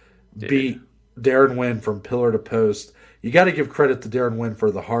beat Darren Wynn from pillar to post. You got to give credit to Darren Wynn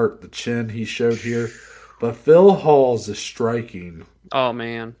for the heart, the chin he showed here, but Phil Hawes is striking. Oh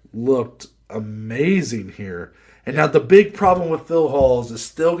man, looked amazing here. And now the big problem with Phil Hawes is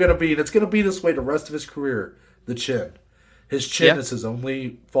still going to be, and it's going to be this way the rest of his career, the chin. His chin is his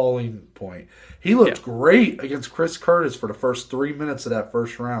only falling point. He looked great against Chris Curtis for the first 3 minutes of that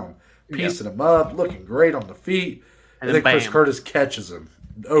first round. Piecing him up, looking great on the feet. And then Chris Curtis catches him.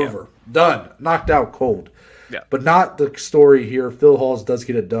 Over. Done. Knocked out cold. Yeah. But not the story here. Phil Hawes does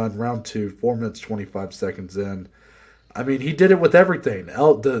get it done. Round 2, 4 minutes, 25 seconds in. I mean, he did it with everything.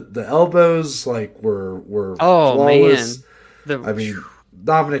 The elbows were flawless. Man. I mean,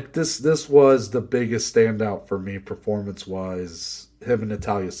 Dominic, this was the biggest standout for me performance wise. Him and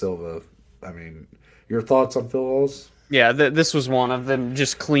Natalia Silva. I mean, your thoughts on Phil Hawes? Yeah, this was one of the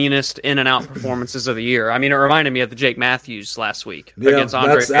just cleanest in and out performances of the year. I mean, it reminded me of the Jake Matthews last week against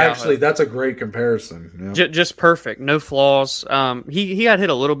Andre Fialho. That's a great comparison. Yeah. Just perfect, no flaws. He got hit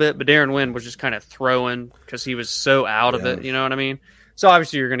a little bit, but Darren Wynn was just kind of throwing because he was so out of it. You know what I mean? So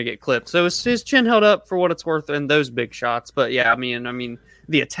obviously you're going to get clipped. So his chin held up for what it's worth in those big shots. But yeah, I mean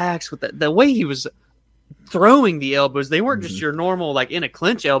the attacks with the way he was throwing the elbows, they weren't just your normal in a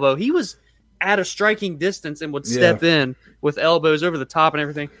clinch elbow. He was at a striking distance and would step in with elbows over the top and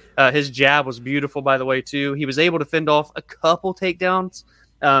everything. His jab was beautiful, by the way, too. He was able to fend off a couple takedowns.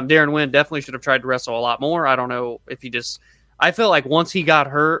 Darren Wynn definitely should have tried to wrestle a lot more. I don't know if he just... I felt like once he got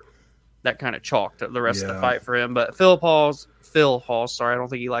hurt, that kind of chalked the rest of the fight for him. But Phil Hawes, sorry, I don't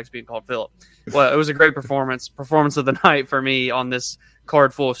think he likes being called Philip. Well, it was a great performance of the night for me on this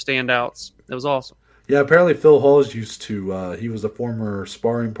card full of standouts. It was awesome. Yeah, apparently Phil Hawes used to, he was a former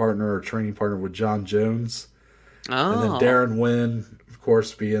sparring partner or training partner with John Jones. Oh. And then Darren Wynn, of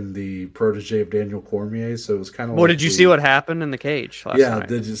course, being the protege of Daniel Cormier. So it was kind of Well, did you see what happened in the cage last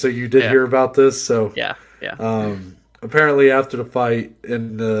night? So you did hear about this? So Yeah. Apparently after the fight,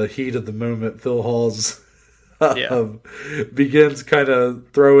 in the heat of the moment, Phil Hawes begins kind of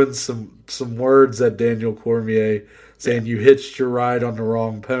throwing some words at Daniel Cormier, saying you hitched your ride on the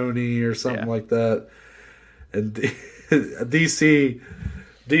wrong pony or something like that. And DC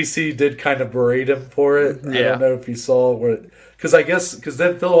did kind of berate him for it. I don't know if you saw what, because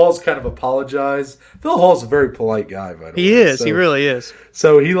then Phil Hawes kind of apologized. Phil Hawes is a very polite guy, by the way. He is. He really is.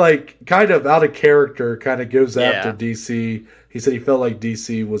 So he kind of out of character kind of goes after DC. he said he felt like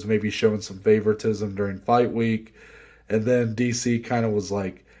DC was maybe showing some favoritism during fight week. And then DC kind of was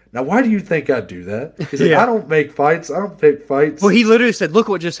like, now, why do you think I'd do that? He said, I don't make fights. I don't pick fights. Well, he literally said, look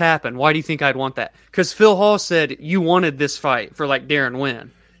what just happened. Why do you think I'd want that? Because Phil Hall said, you wanted this fight for, like, Darren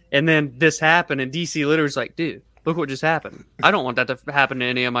Wynn. And then this happened, and DC literally was like, dude, look what just happened. I don't want that to happen to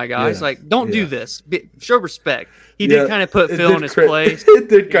any of my guys. Yeah. Like, don't do this. Show respect. He did kind of put Phil in his place. It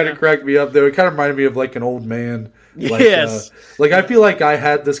did kind of crack me up, though. It kind of reminded me of, like, an old man. Like, yes. Like, I feel like I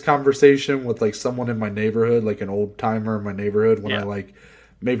had this conversation with, like, someone in my neighborhood, like an old timer in my neighborhood when I, like,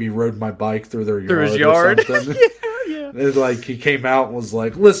 maybe rode my bike through their yard or something. And, like, he came out and was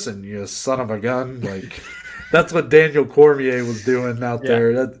like, listen, you son of a gun. Like, that's what Daniel Cormier was doing out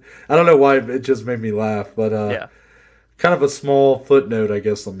there. I don't know why, it just made me laugh. But kind of a small footnote, I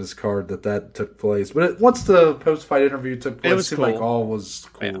guess, on this card that took place. But once the post-fight interview took place, it seemed like all was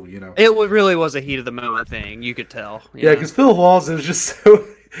cool, you know. It really was a heat-of-the-moment thing. You could tell. Yeah, because Phil Hawes, it was just so...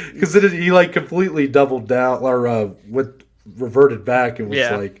 Because he, like, completely doubled down, or reverted back and was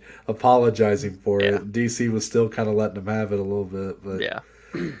like apologizing for it. DC was still kind of letting him have it a little bit, but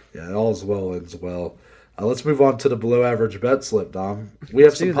all's well ends well. Let's move on to the below average bet slip, Dom. We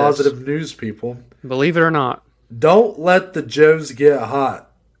have some positive news, people. Believe it or not, don't let the Joes get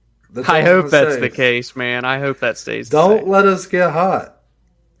hot. I hope that's the case, man. I hope that stays. Don't let us get hot.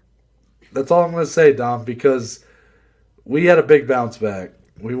 That's all I'm going to say, Dom, because we had a big bounce back.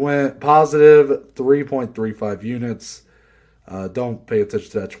 We went positive 3.35 units. Don't pay attention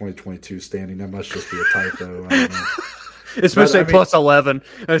to that 2022 standing. That must just be a typo. I don't know. It's supposed to say plus 11.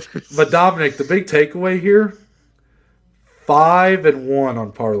 But Dominic, the big takeaway here, 5-1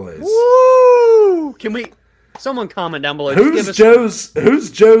 on parlays. Woo! Can we? Someone comment down below. Whose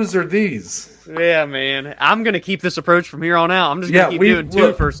Joes are these? Yeah, man. I'm gonna keep this approach from here on out. I'm just gonna keep doing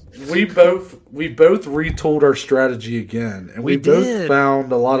two first. We both retooled our strategy again, and we both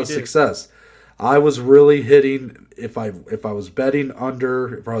found a lot of success. I was really hitting if I was betting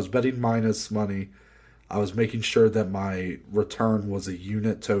under, if I was betting minus money, I was making sure that my return was a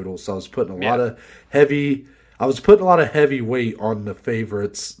unit total. So I was putting a lot of heavy weight on the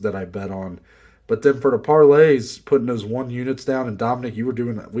favorites that I bet on. But then for the parlays, putting those 1 units down, and Dominic, you were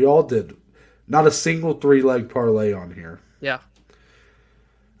doing that. We all did. Not a single 3-leg parlay on here. Yeah.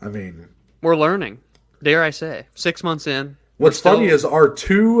 I mean, we're learning. Dare I say, 6 months in. What's funny is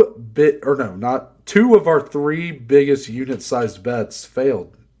two of our 3 biggest unit-sized bets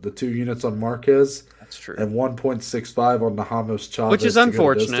failed. The 2 units on Marquez, that's true, and 1.65 on Nahamos Chavez, which is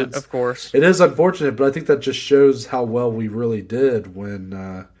unfortunate, of course. It is unfortunate, but I think that just shows how well we really did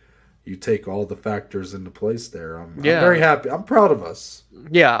when you take all the factors into place there. I'm very happy. I'm proud of us.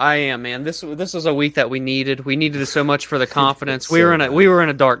 Yeah, I am, man. This was a week that we needed. We needed it so much for the confidence. We were in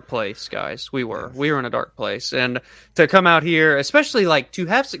a dark place, guys. We were in a dark place, and to come out here, especially like to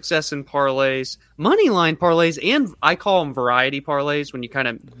have success in parlays, money line parlays, and I call them variety parlays when you kind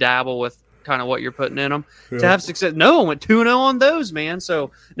of dabble with kind of what you're putting in them to have success. Noah went 2-0 on those, man.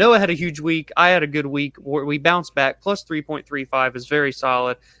 So Noah had a huge week. I had a good week. We bounced back. Plus 3.35 is very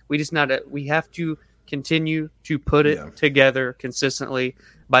solid. We have to continue to put it together consistently.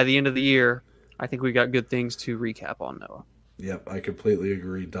 By the end of the year, I think we got good things to recap on, Noah. Yep, I completely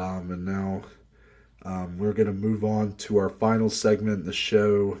agree, Dom. And now we're going to move on to our final segment in the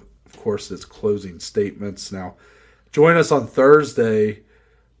show. Of course, it's closing statements. Now, join us on Thursday,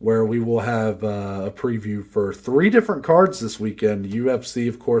 where we will have a preview for 3 different cards this weekend. UFC,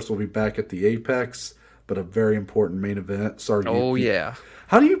 of course, will be back at the Apex, but a very important main event. Oh, yeah.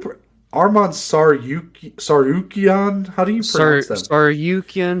 How do you... Arman Tsarukyan? How do you pronounce that?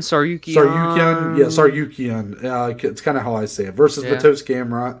 Tsarukyan. Yeah, Tsarukyan. It's kind of how I say it. Versus Matos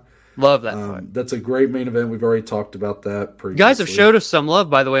Gamrot. Love that fight. That's a great main event. We've already talked about that previously. You guys have showed us some love,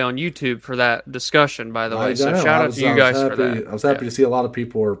 by the way, on YouTube for that discussion, by the way. So shout out to you guys for that. I was happy to see a lot of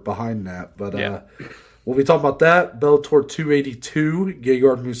people are behind that. But we'll be talking about that. Bellator 282,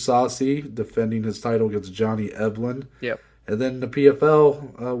 Gegard Mousasi defending his title against Johnny Eblen. Yep. And then the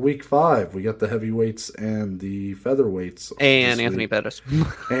PFL, week 5, we got the heavyweights and the featherweights. And Anthony Pettis.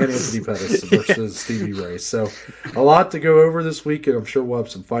 Versus Stevie Ray. So a lot to go over this week, and I'm sure we'll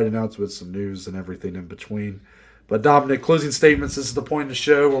have some fight announcements, some news, and everything in between. But Dominic, closing statements, this is the point of the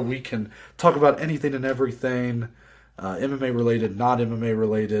show where we can talk about anything and everything, MMA related, not MMA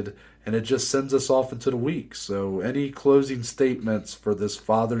related, and it just sends us off into the week. So any closing statements for this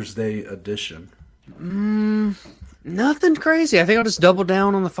Father's Day edition? Nothing crazy. I think I'll just double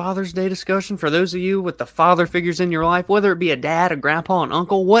down on the Father's Day discussion. For those of you with the father figures in your life, whether it be a dad, a grandpa, an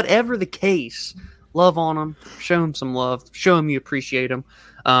uncle, whatever the case, love on them, show them some love, show them you appreciate them.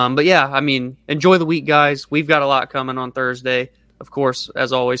 But yeah, I mean, enjoy the week, guys. We've got a lot coming on Thursday. Of course,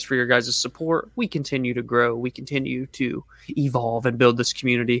 as always, for your guys' support, we continue to grow. We continue to evolve and build this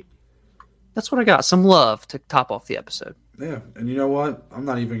community. That's what I got. Some love to top off the episode. Yeah, and you know what? I'm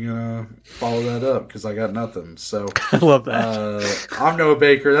not even going to follow that up because I got nothing. So I love that. I'm Noah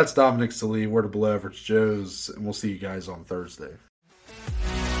Baker. That's Dominic Salee. We're the Below Average Joes, and we'll see you guys on Thursday.